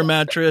the air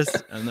mattress,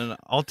 and then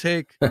I'll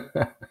take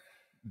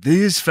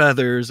these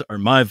feathers are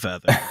my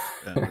feathers.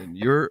 And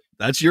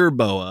that's your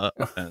boa.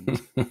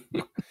 And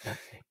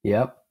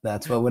yep,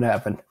 that's what would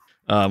happen.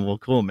 Well,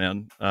 cool,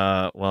 man.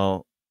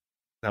 Well,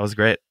 that was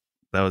great.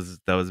 That was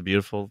a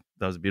beautiful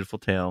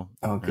tale.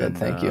 Oh, good. And,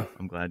 thank you.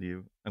 I'm glad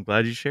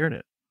you shared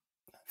it.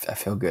 I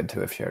feel good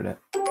to have shared it.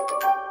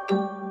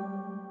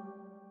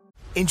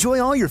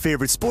 Enjoy all your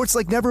favorite sports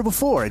like never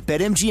before at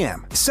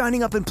BetMGM.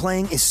 Signing up and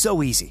playing is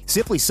so easy.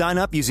 Simply sign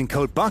up using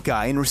code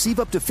Buckeye and receive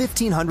up to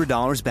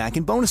 $1,500 back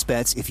in bonus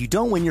bets if you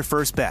don't win your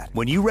first bet.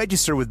 When you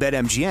register with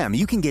BetMGM,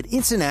 you can get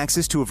instant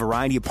access to a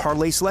variety of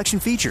parlay selection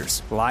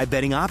features, live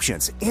betting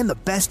options, and the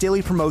best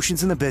daily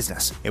promotions in the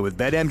business. And with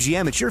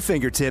BetMGM at your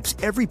fingertips,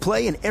 every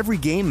play and every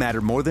game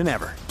matter more than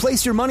ever.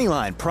 Place your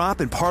moneyline, prop,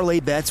 and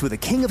parlay bets with the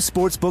king of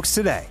sportsbooks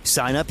today.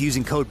 Sign up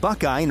using code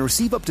Buckeye and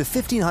receive up to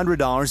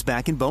 $1,500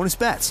 back in bonus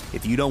bets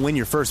if you don't win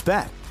your first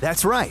bet.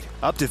 That's right,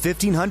 up to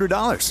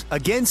 $1,500.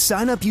 Again,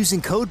 sign up using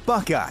code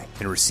Buckeye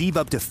and receive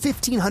up to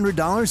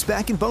 $1,500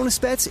 back in bonus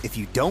bets if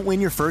you don't win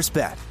your first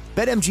bet.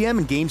 BetMGM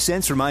and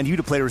GameSense remind you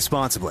to play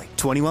responsibly.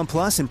 21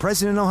 plus and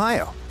present in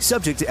Ohio.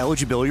 Subject to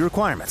eligibility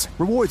requirements.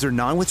 Rewards are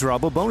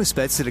non-withdrawable bonus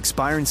bets that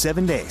expire in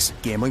 7 days.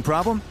 Gambling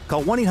problem?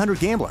 Call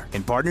 1-800-GAMBLER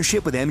in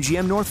partnership with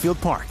MGM Northfield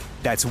Park.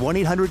 That's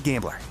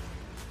 1-800-GAMBLER.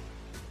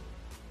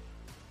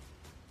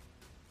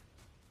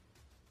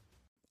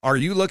 Are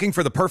you looking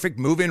for the perfect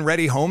move-in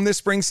ready home this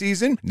spring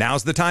season?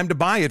 Now's the time to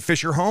buy at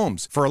Fisher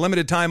Homes. For a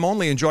limited time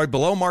only, enjoy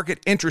below-market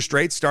interest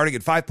rates starting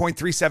at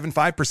 5.375%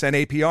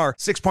 APR,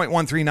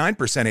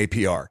 6.139%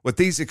 APR. With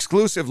these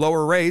exclusive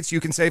lower rates, you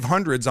can save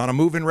hundreds on a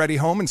move-in ready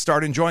home and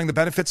start enjoying the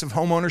benefits of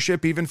home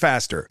ownership even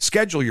faster.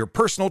 Schedule your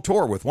personal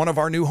tour with one of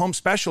our new home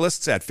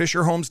specialists at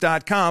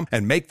FisherHomes.com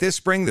and make this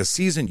spring the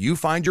season you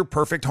find your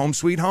perfect home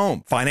sweet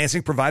home.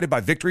 Financing provided by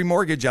Victory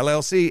Mortgage,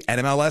 LLC,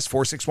 NMLS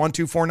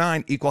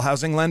 461249, Equal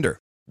Housing Lender.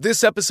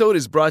 This episode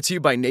is brought to you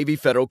by Navy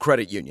Federal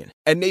Credit Union.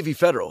 At Navy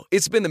Federal,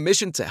 it's been the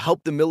mission to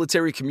help the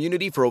military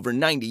community for over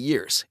 90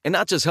 years. And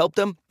not just help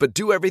them, but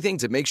do everything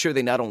to make sure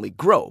they not only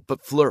grow,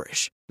 but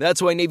flourish.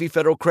 That's why Navy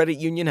Federal Credit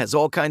Union has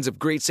all kinds of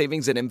great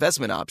savings and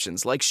investment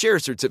options like share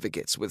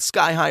certificates with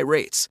sky-high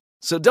rates.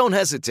 So don't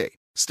hesitate.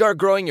 Start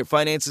growing your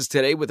finances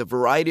today with a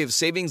variety of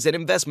savings and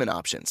investment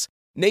options.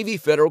 Navy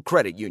Federal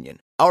Credit Union.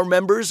 Our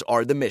members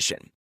are the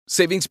mission.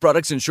 Savings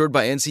products insured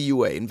by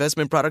NCUA.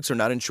 Investment products are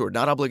not insured,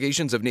 not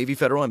obligations of Navy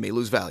Federal and may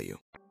lose value.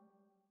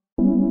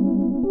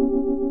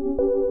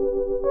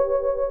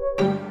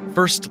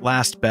 First,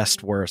 last,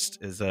 best, worst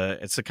is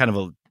it's a kind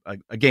of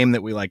a game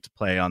that we like to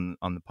play on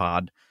the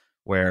pod,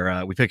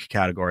 where we pick a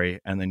category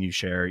and then you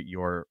share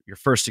your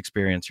first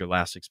experience, your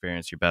last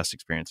experience, your best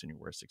experience, and your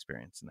worst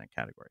experience in that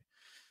category.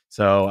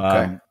 So,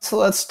 okay. So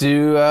let's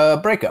do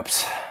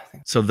breakups.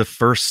 So the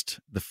first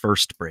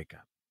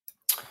breakup.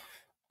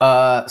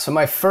 So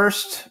my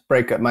first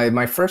breakup,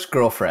 my first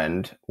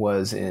girlfriend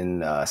was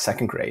in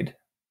second grade.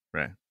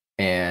 Right.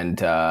 And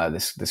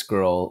this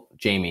girl,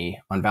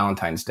 Jamie, on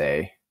Valentine's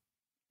Day,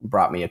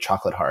 brought me a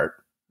chocolate heart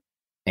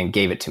and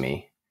gave it to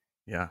me.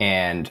 Yeah.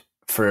 And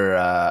for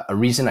a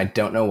reason I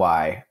don't know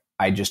why,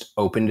 I just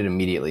opened it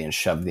immediately and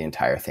shoved the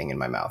entire thing in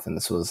my mouth. And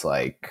this was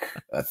like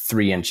a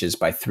 3 inches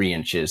by 3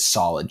 inches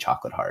solid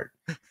chocolate heart.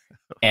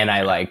 And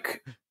I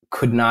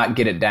could not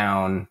get it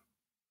down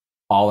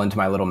all into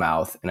my little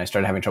mouth, and I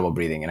started having trouble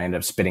breathing, and I ended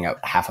up spitting out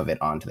half of it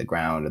onto the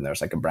ground, and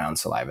there's like a brown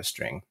saliva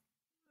string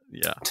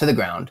to the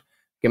ground.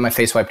 Get my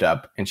face wiped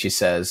up, and she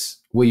says,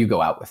 "Will you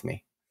go out with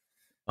me?"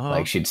 Oh.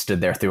 Like she'd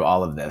stood there through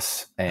all of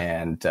this,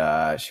 and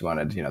she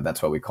wanted,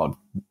 that's what we called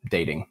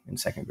dating in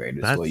second grade.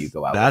 Is will you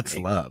go out with me? That's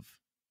love.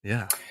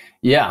 Yeah.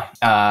 Yeah.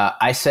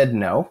 I said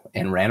no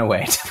and ran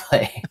away to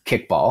play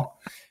kickball.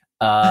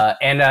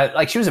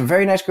 And she was a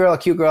very nice girl, a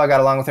cute girl. I got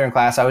along with her in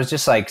class. I was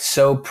just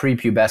so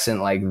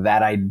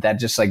prepubescent, that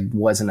just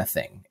wasn't a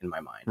thing in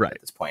my mind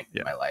at this point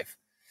in my life.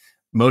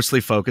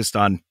 Mostly focused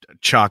on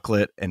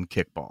chocolate and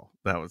kickball.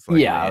 That was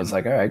I was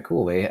like, all right,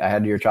 cool. I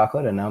had your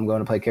chocolate and now I'm going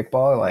to play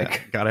kickball.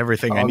 Got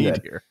everything I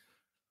need here.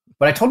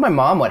 But I told my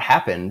mom what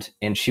happened,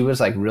 and she was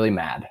really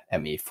mad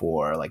at me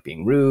for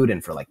being rude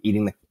and for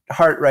eating the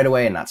heart right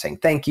away and not saying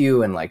thank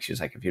you. And she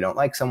was like, if you don't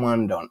like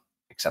someone, don't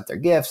accept their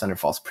gifts under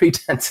false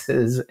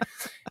pretenses.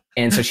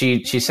 And so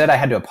she said I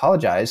had to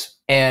apologize.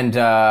 And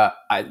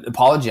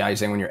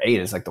apologizing when you're 8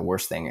 is the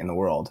worst thing in the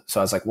world. So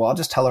I was like, well, I'll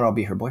just tell her I'll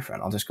be her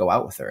boyfriend. I'll just go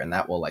out with her, and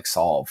that will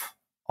solve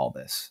all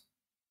this.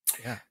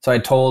 Yeah. So I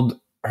told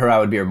her I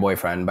would be her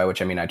boyfriend, by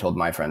which I mean I told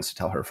my friends to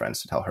tell her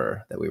friends to tell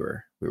her that we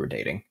were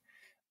dating.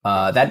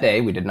 That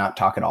day we did not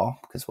talk at all,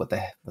 because what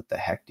the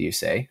heck do you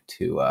say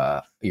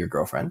to your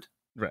girlfriend?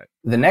 Right.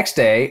 The next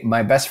day,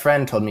 my best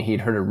friend told me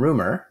he'd heard a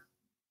rumor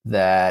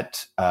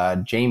that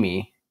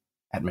Jamie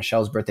at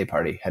Michelle's birthday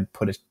party had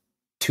put a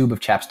tube of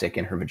chapstick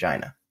in her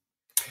vagina.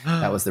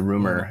 That was the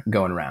rumor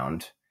going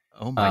around.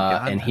 Oh my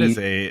God. And that is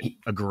a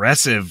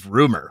aggressive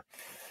rumor.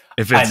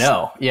 If it's... I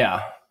know.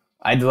 Yeah.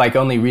 I'd like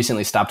only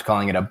recently stopped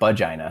calling it a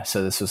vagina.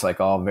 So this was like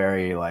all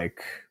very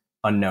like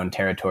unknown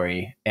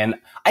territory. And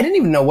I didn't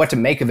even know what to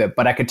make of it,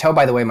 but I could tell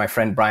by the way my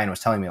friend Brian was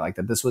telling me like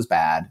that this was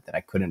bad, that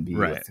I couldn't be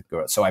with the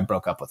girl. So I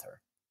broke up with her,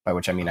 by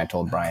which I mean I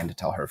told Brian to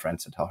tell her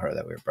friends to tell her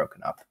that we were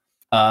broken up.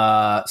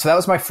 So that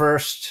was my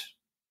first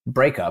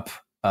breakup.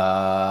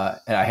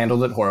 And I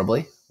handled it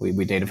horribly.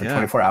 We dated for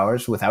 24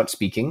 hours without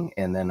speaking.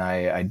 And then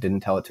I didn't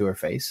tell it to her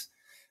face.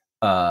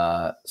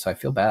 So I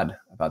feel bad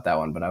about that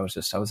one, but I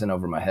was in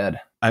over my head.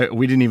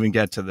 We didn't even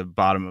get to the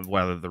bottom of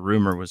whether the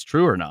rumor was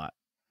true or not.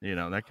 You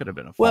know, that could have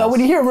been a false. Well, when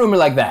you hear a rumor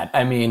like that,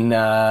 I mean,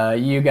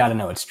 you got to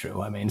know it's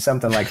true. I mean,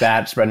 something like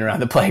that spreading around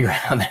the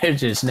playground,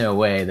 there's just no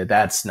way that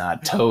that's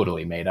not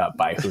totally made up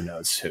by who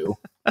knows who.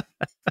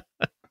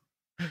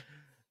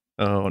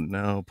 Oh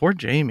no, poor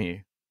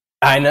Jamie.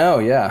 I know,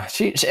 yeah.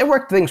 Things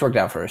worked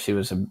out for her.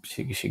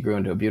 She grew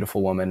into a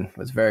beautiful woman,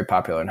 was very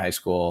popular in high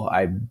school.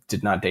 I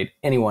did not date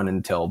anyone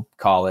until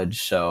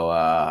college, so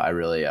I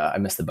really I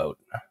missed the boat.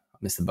 I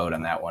missed the boat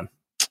on that one.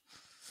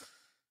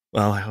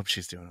 Well, I hope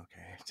she's doing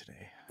okay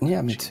today.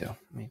 Yeah, me too.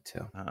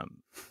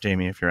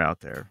 Jamie, if you're out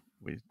there,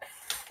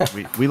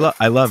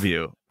 I love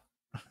you.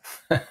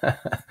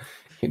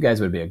 You guys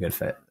would be a good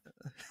fit.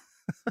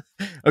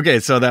 Okay,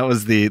 so that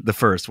was the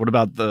first. What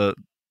about the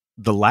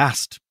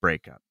last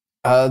breakup?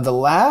 The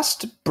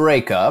last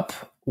breakup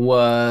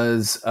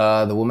was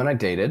the woman I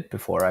dated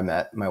before I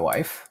met my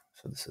wife.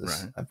 So this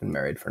is I've been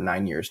married for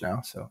 9 years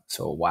now, so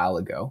a while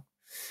ago.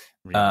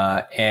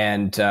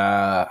 And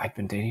I'd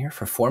been dating her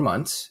for 4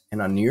 months,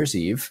 and on New Year's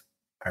Eve,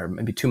 or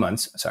maybe 2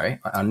 months, sorry,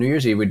 on New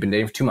Year's Eve we'd been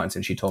dating for 2 months,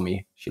 and she told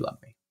me she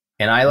loved me.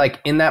 And I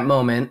like in that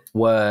moment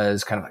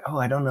was kind of like, oh,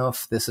 I don't know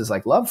if this is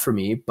like love for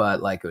me,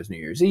 but like it was New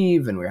Year's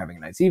Eve and we were having a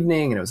nice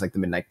evening and it was like the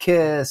midnight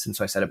kiss. And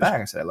so I said it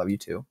back. I said, I love you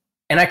too.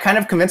 And I kind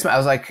of convinced me, I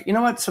was like, you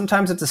know what?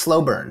 Sometimes it's a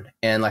slow burn.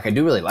 And like, I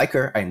do really like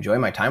her. I enjoy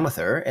my time with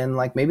her. And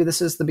like, maybe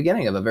this is the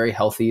beginning of a very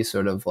healthy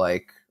sort of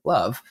like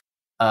love.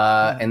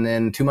 And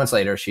then 2 months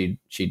later, she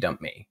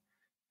dumped me.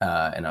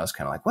 And I was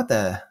kind of like, what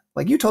the,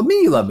 like, you told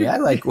me you love me. I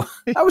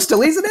was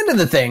still easing into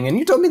the thing and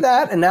you told me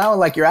that. And now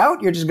like, you're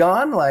out, you're just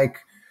gone. Like,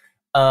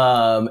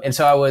 and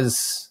so it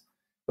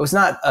was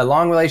not a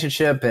long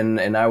relationship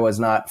and I was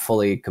not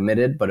fully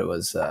committed, but it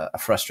was a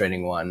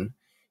frustrating one.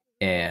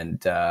 And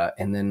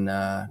then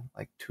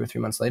like 2 or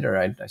 3 months later,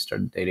 I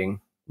started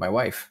dating my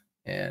wife,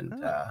 and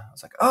I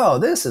was like, oh,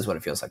 this is what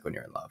it feels like when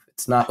you're in love.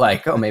 It's not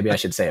like, oh, maybe I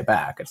should say it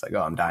back. It's like,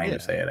 oh, I'm dying to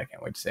say it. I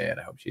can't wait to say it.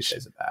 I hope she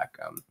says it back.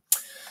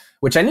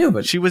 Which I knew,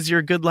 but she was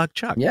your good luck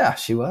Chuck. Yeah,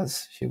 she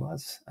was.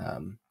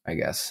 I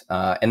guess.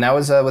 And that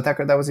was with that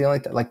girl. That was the only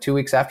like 2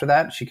 weeks after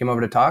that, she came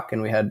over to talk,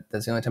 and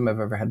that's the only time I've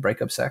ever had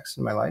breakup sex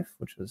in my life,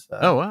 which was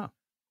oh wow,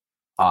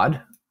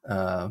 odd,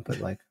 but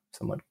like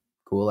somewhat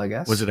cool, I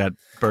guess. Was it at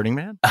Burning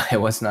Man?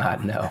 It was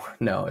not.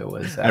 No, it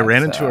was. I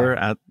ran into her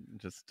at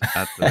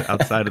the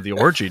outside of the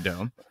orgy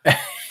dome, and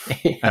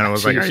I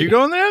was like, "Are you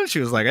going there?" And she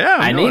was like, "Yeah,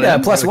 I need a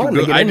plus one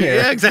to get in here."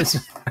 Yeah, exactly.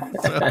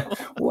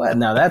 What?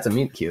 Now that's a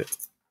meet cute.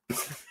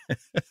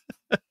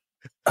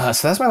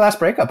 So that's my last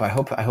breakup. I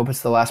hope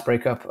it's the last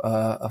breakup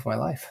of my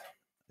life.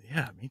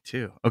 Yeah, me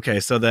too.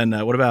 Okay, so then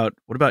what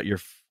about your?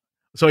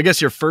 So I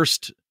guess your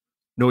first.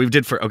 No, we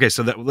did for okay.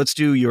 So let's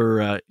do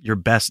your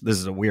best. This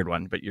is a weird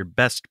one, but your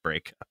best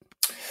breakup.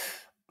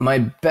 My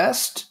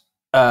best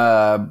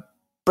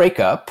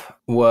breakup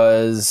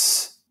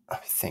was, I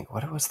think,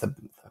 what was the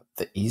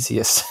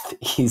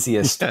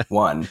easiest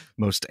one?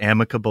 Most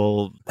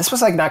amicable. This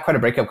was like not quite a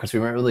breakup because we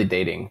weren't really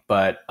dating,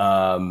 but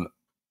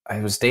I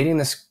was dating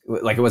this,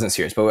 like it wasn't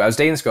serious, but I was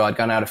dating this girl. I'd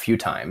gone out a few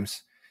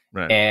times,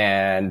 right.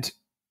 And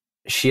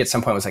she at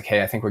some point was like,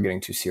 hey, I think we're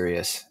getting too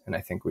serious and I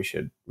think we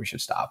should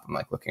stop. I'm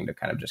like looking to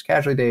kind of just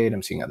casually date.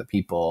 I'm seeing other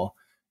people.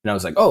 And I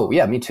was like, oh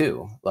yeah, me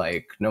too.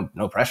 Like no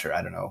pressure.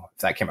 I don't know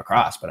if that came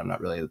across, but I'm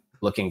not really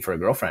looking for a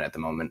girlfriend at the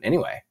moment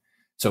anyway.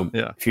 So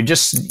If you're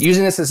just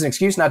using this as an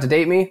excuse not to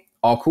date me,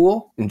 all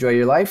cool, enjoy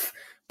your life.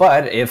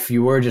 But if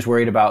you were just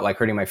worried about like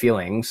hurting my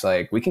feelings,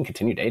 like we can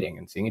continue dating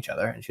and seeing each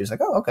other. And she was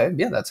like, oh, okay.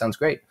 Yeah, that sounds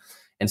great.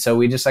 And so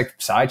we just like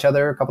saw each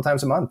other a couple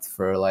times a month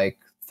for like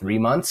 3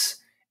 months.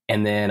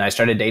 And then I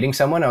started dating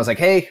someone. I was like,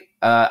 hey,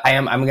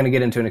 I'm going to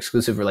get into an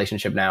exclusive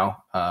relationship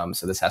now.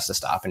 So this has to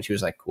stop. And she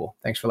was like, cool,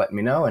 thanks for letting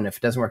me know. And if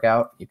it doesn't work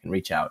out, you can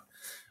reach out.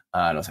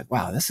 And I was like,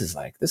 wow, this is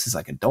like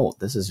adult.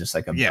 This is just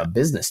like a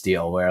business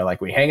deal where like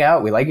we hang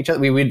out, we like each other.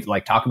 We'd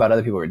like talk about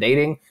other people we're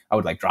dating. I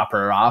would like drop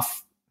her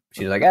off.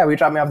 She's like, yeah, we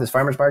drop me off this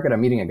farmer's market.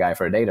 I'm meeting a guy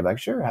for a date. I'm like,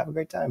 sure, have a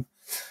great time.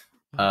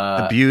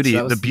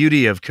 The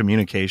beauty of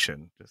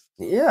communication. Just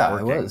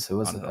it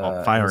was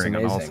firing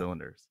on all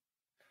cylinders.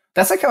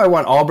 That's like how I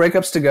want all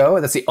breakups to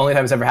go. That's the only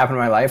time it's ever happened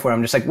in my life where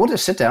I'm just like, we'll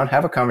just sit down,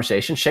 have a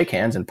conversation, shake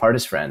hands, and part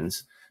as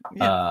friends.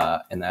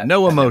 And that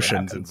no that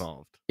emotions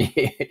involved.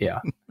 Yeah.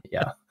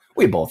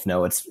 We both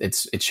know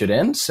it should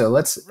end. So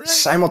let's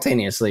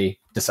simultaneously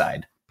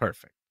decide.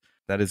 Perfect.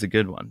 That is a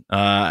good one.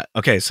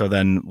 Okay, so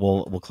then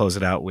we'll close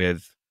it out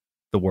with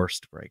the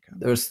worst breakup.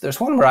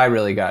 There's one where I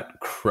really got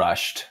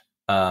crushed.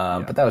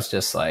 But that was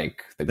just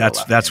like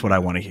that's what I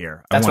want to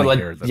hear. That's what led.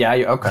 Hear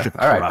the, okay.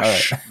 All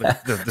right.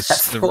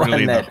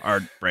 The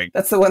heartbreak.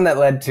 That's the one that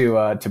led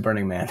to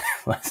Burning Man.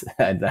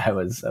 I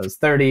was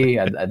 30.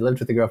 I'd lived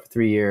with the girl for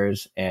 3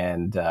 years,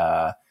 and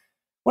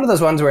one of those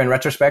ones where in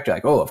retrospect you're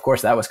like, oh, of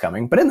course that was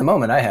coming. But in the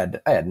moment, I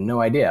had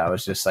no idea. I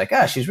was just like,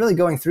 she's really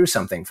going through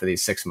something for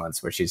these 6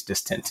 months where she's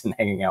distant and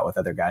hanging out with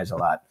other guys a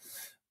lot.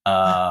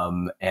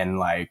 And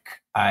like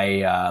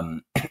I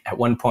at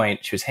one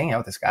point she was hanging out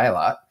with this guy a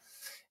lot.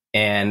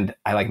 And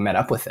I like met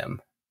up with him,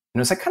 and it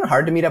was like kind of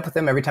hard to meet up with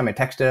him. Every time I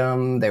texted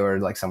him, they were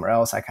like somewhere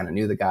else. I kind of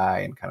knew the guy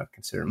and kind of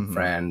considered him a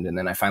friend. And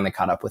then I finally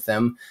caught up with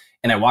them,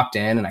 and I walked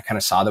in and I kind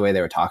of saw the way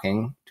they were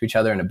talking to each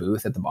other in a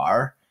booth at the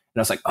bar. And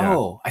I was like,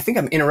 I think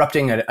I'm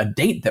interrupting a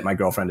date that my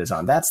girlfriend is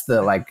on. That's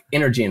the like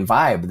energy and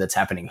vibe that's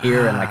happening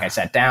here. And like I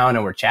sat down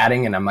and we're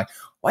chatting, and I'm like,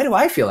 why do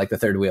I feel like the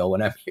third wheel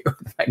when I'm here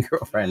with my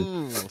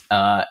girlfriend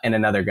and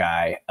another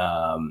guy?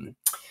 And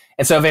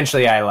so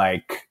eventually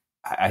I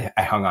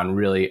hung on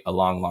really a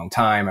long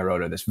time. I wrote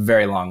her this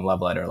very long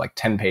love letter, like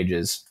 10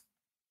 pages,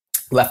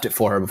 left it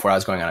for her before I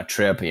was going on a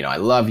trip. I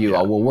love you.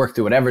 We'll work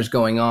through whatever's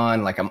going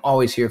on. Like, I'm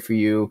always here for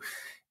you.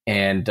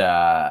 And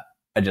I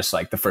just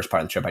like the first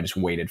part of the trip, I just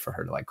waited for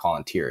her to like call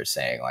in tears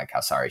saying like how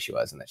sorry she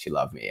was and that she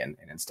loved me. And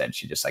instead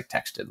she just like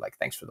texted like,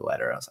 thanks for the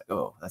letter. I was like,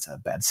 oh, that's a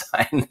bad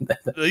sign.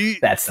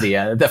 That's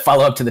the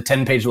follow up to the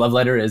 10-page love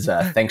letter is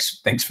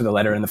thanks for the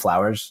letter and the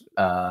flowers.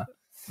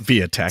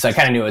 Via text. So I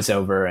kind of knew it was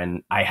over,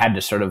 and I had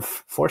to sort of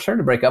force her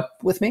to break up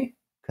with me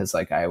because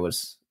like I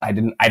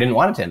didn't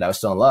want it to end. I was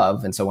still in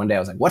love. And so one day I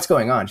was like, what's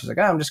going on? She's like,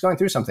 I'm just going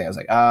through something. I was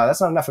like,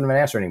 that's not enough of an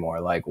answer anymore.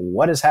 Like,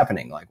 what is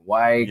happening? Like,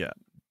 why? Yeah.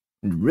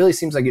 It really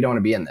seems like you don't want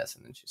to be in this.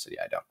 And then she said,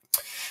 yeah, I don't.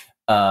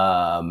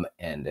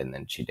 And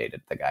then she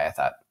dated the guy I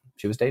thought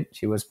she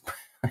was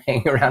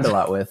hanging around a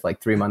lot with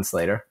like 3 months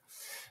later.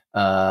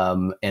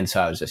 And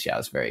so I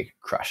was very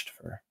crushed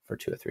for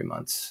 2 or 3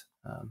 months.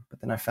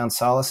 But then I found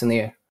solace in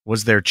the...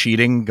 Was there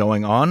cheating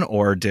going on,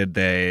 or did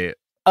they...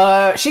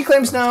 She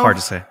claims no. It's hard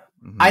to say.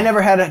 Mm-hmm. I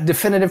never had a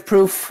definitive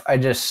proof. I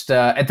just,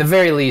 at the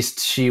very least,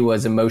 she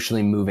was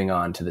emotionally moving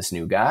on to this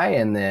new guy.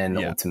 And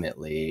then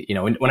ultimately,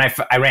 when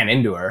I ran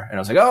into her and I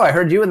was like, oh, I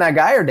heard you and that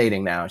guy are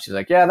dating now. She's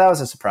like, yeah, that was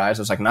a surprise.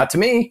 I was like, not to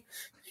me.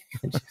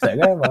 And she's like,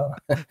 oh, well.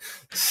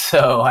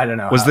 So I don't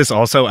know. Was this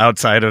also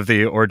outside of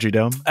the orgy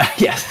dome?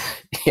 Yes.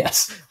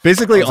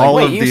 Basically, all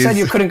of these... You said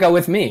you couldn't go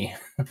with me.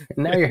 And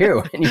now you're here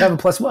and you have a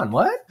 +1.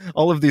 What?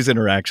 All of these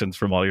interactions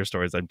from all your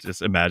stories, I'm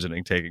just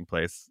imagining taking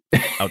place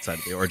outside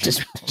of the orgy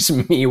dome.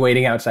 Just me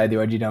waiting outside the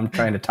orgy dome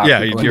trying to talk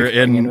people you're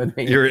in with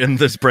me. You're in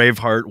this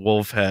Braveheart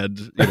wolf head,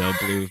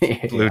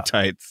 blue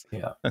tights.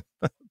 Yeah.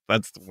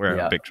 That's where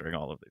I'm picturing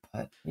all of these.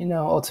 But,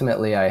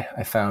 ultimately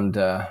I found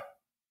a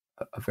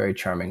very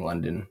charming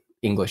London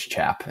English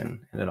chap,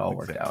 and it all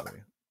worked out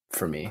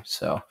for me.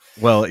 So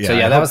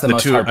that was the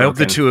most heartbroken. I hope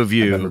the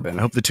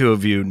two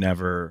of you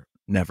never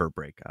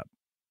break up.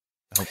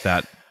 I hope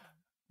that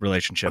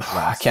relationship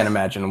lasts. I can't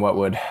imagine what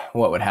would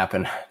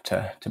happen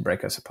to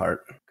break us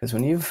apart. Because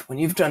when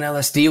you've done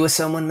LSD with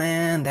someone,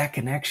 man, that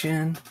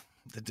connection,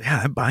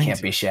 that binds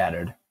can't be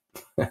shattered.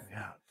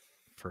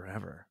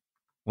 Forever.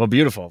 Well,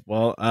 beautiful.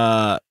 Well,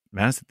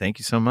 Matteson, thank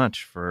you so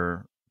much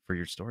for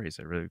your stories.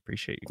 I really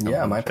appreciate you coming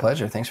on my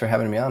pleasure. Thanks for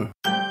having me on.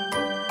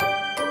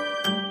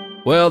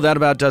 Well, that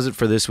about does it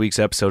for this week's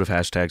episode of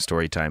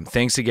 #Storytime.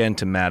 Thanks again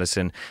to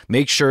Matteson.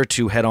 Make sure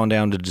to head on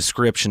down to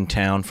Description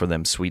Town for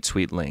them sweet,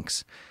 sweet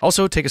links.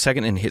 Also, take a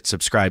second and hit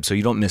subscribe so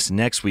you don't miss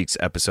next week's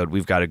episode.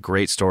 We've got a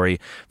great story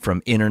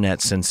from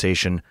internet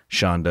sensation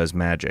Sean Does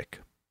Magic.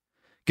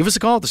 Give us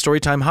a call at the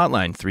Storytime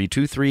hotline,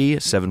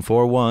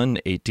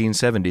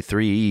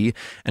 323-741-1873,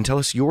 and tell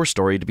us your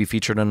story to be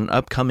featured on an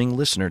upcoming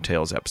Listener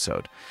Tales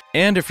episode.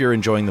 And if you're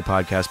enjoying the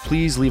podcast,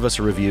 please leave us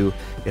a review.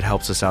 It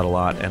helps us out a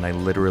lot, and I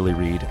literally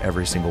read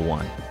every single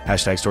one.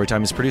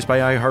 #Storytime is produced by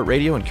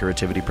iHeartRadio and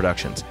Curativity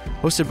Productions.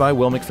 Hosted by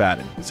Will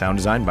McFadden. Sound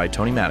designed by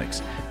Tony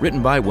Maddox.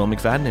 Written by Will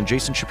McFadden and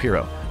Jason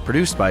Shapiro.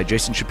 Produced by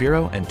Jason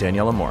Shapiro and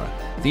Daniela Mora.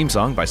 Theme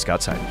song by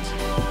Scott Simons.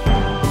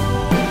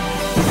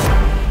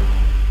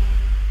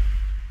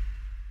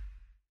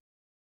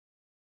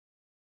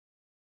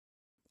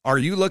 Are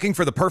you looking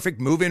for the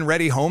perfect move-in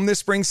ready home this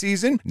spring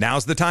season?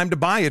 Now's the time to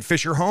buy at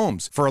Fisher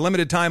Homes. For a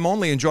limited time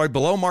only, enjoy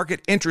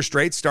below-market interest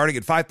rates starting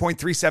at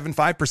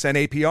 5.375%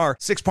 APR,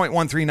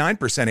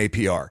 6.139%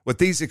 APR. With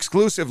these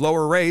exclusive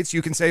lower rates,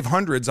 you can save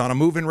hundreds on a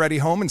move-in ready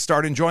home and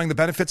start enjoying the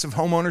benefits of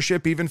home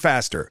ownership even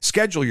faster.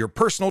 Schedule your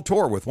personal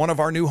tour with one of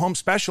our new home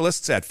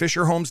specialists at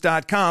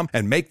FisherHomes.com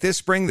and make this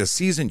spring the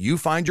season you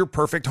find your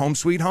perfect home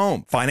sweet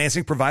home.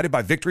 Financing provided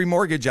by Victory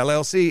Mortgage,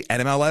 LLC,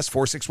 NMLS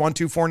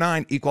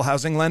 461249, Equal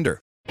Housing Lender.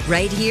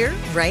 Right here,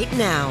 right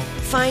now.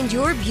 Find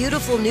your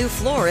beautiful new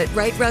floor at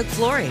Right Rug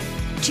Flooring.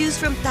 Choose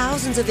from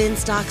thousands of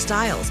in-stock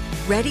styles,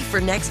 ready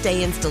for next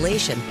day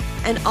installation,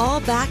 and all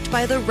backed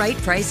by the right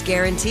price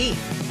guarantee.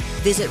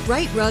 Visit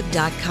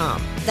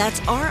rightrug.com. That's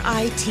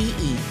RITERUG.com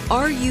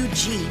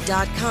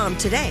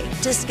today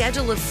to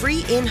schedule a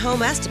free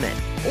in-home estimate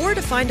or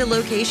to find a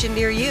location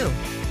near you.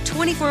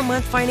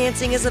 24-month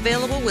financing is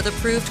available with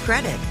approved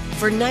credit.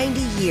 For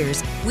 90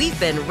 years, we've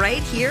been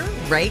right here,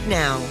 right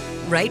now.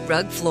 Right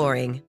Rug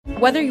Flooring.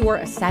 Whether you're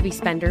a savvy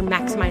spender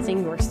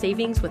maximizing your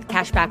savings with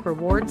cashback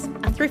rewards,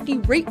 a thrifty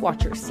rate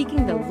watcher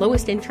seeking the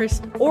lowest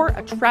interest, or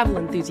a travel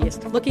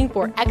enthusiast looking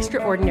for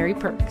extraordinary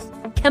perks,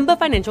 Kemba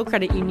Financial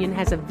Credit Union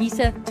has a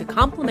visa to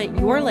complement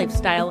your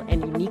lifestyle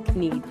and unique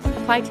needs.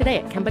 Apply today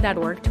at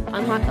Kemba.org to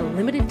unlock a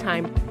limited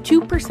time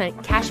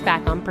 2% cash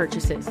back on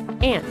purchases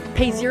and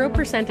pay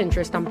 0%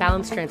 interest on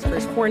balance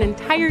transfers for an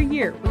entire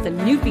year with a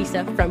new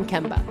visa from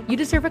Kemba. You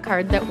deserve a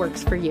card that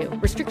works for you.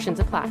 Restrictions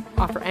apply.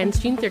 Offer ends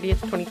June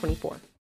 30th, 2024.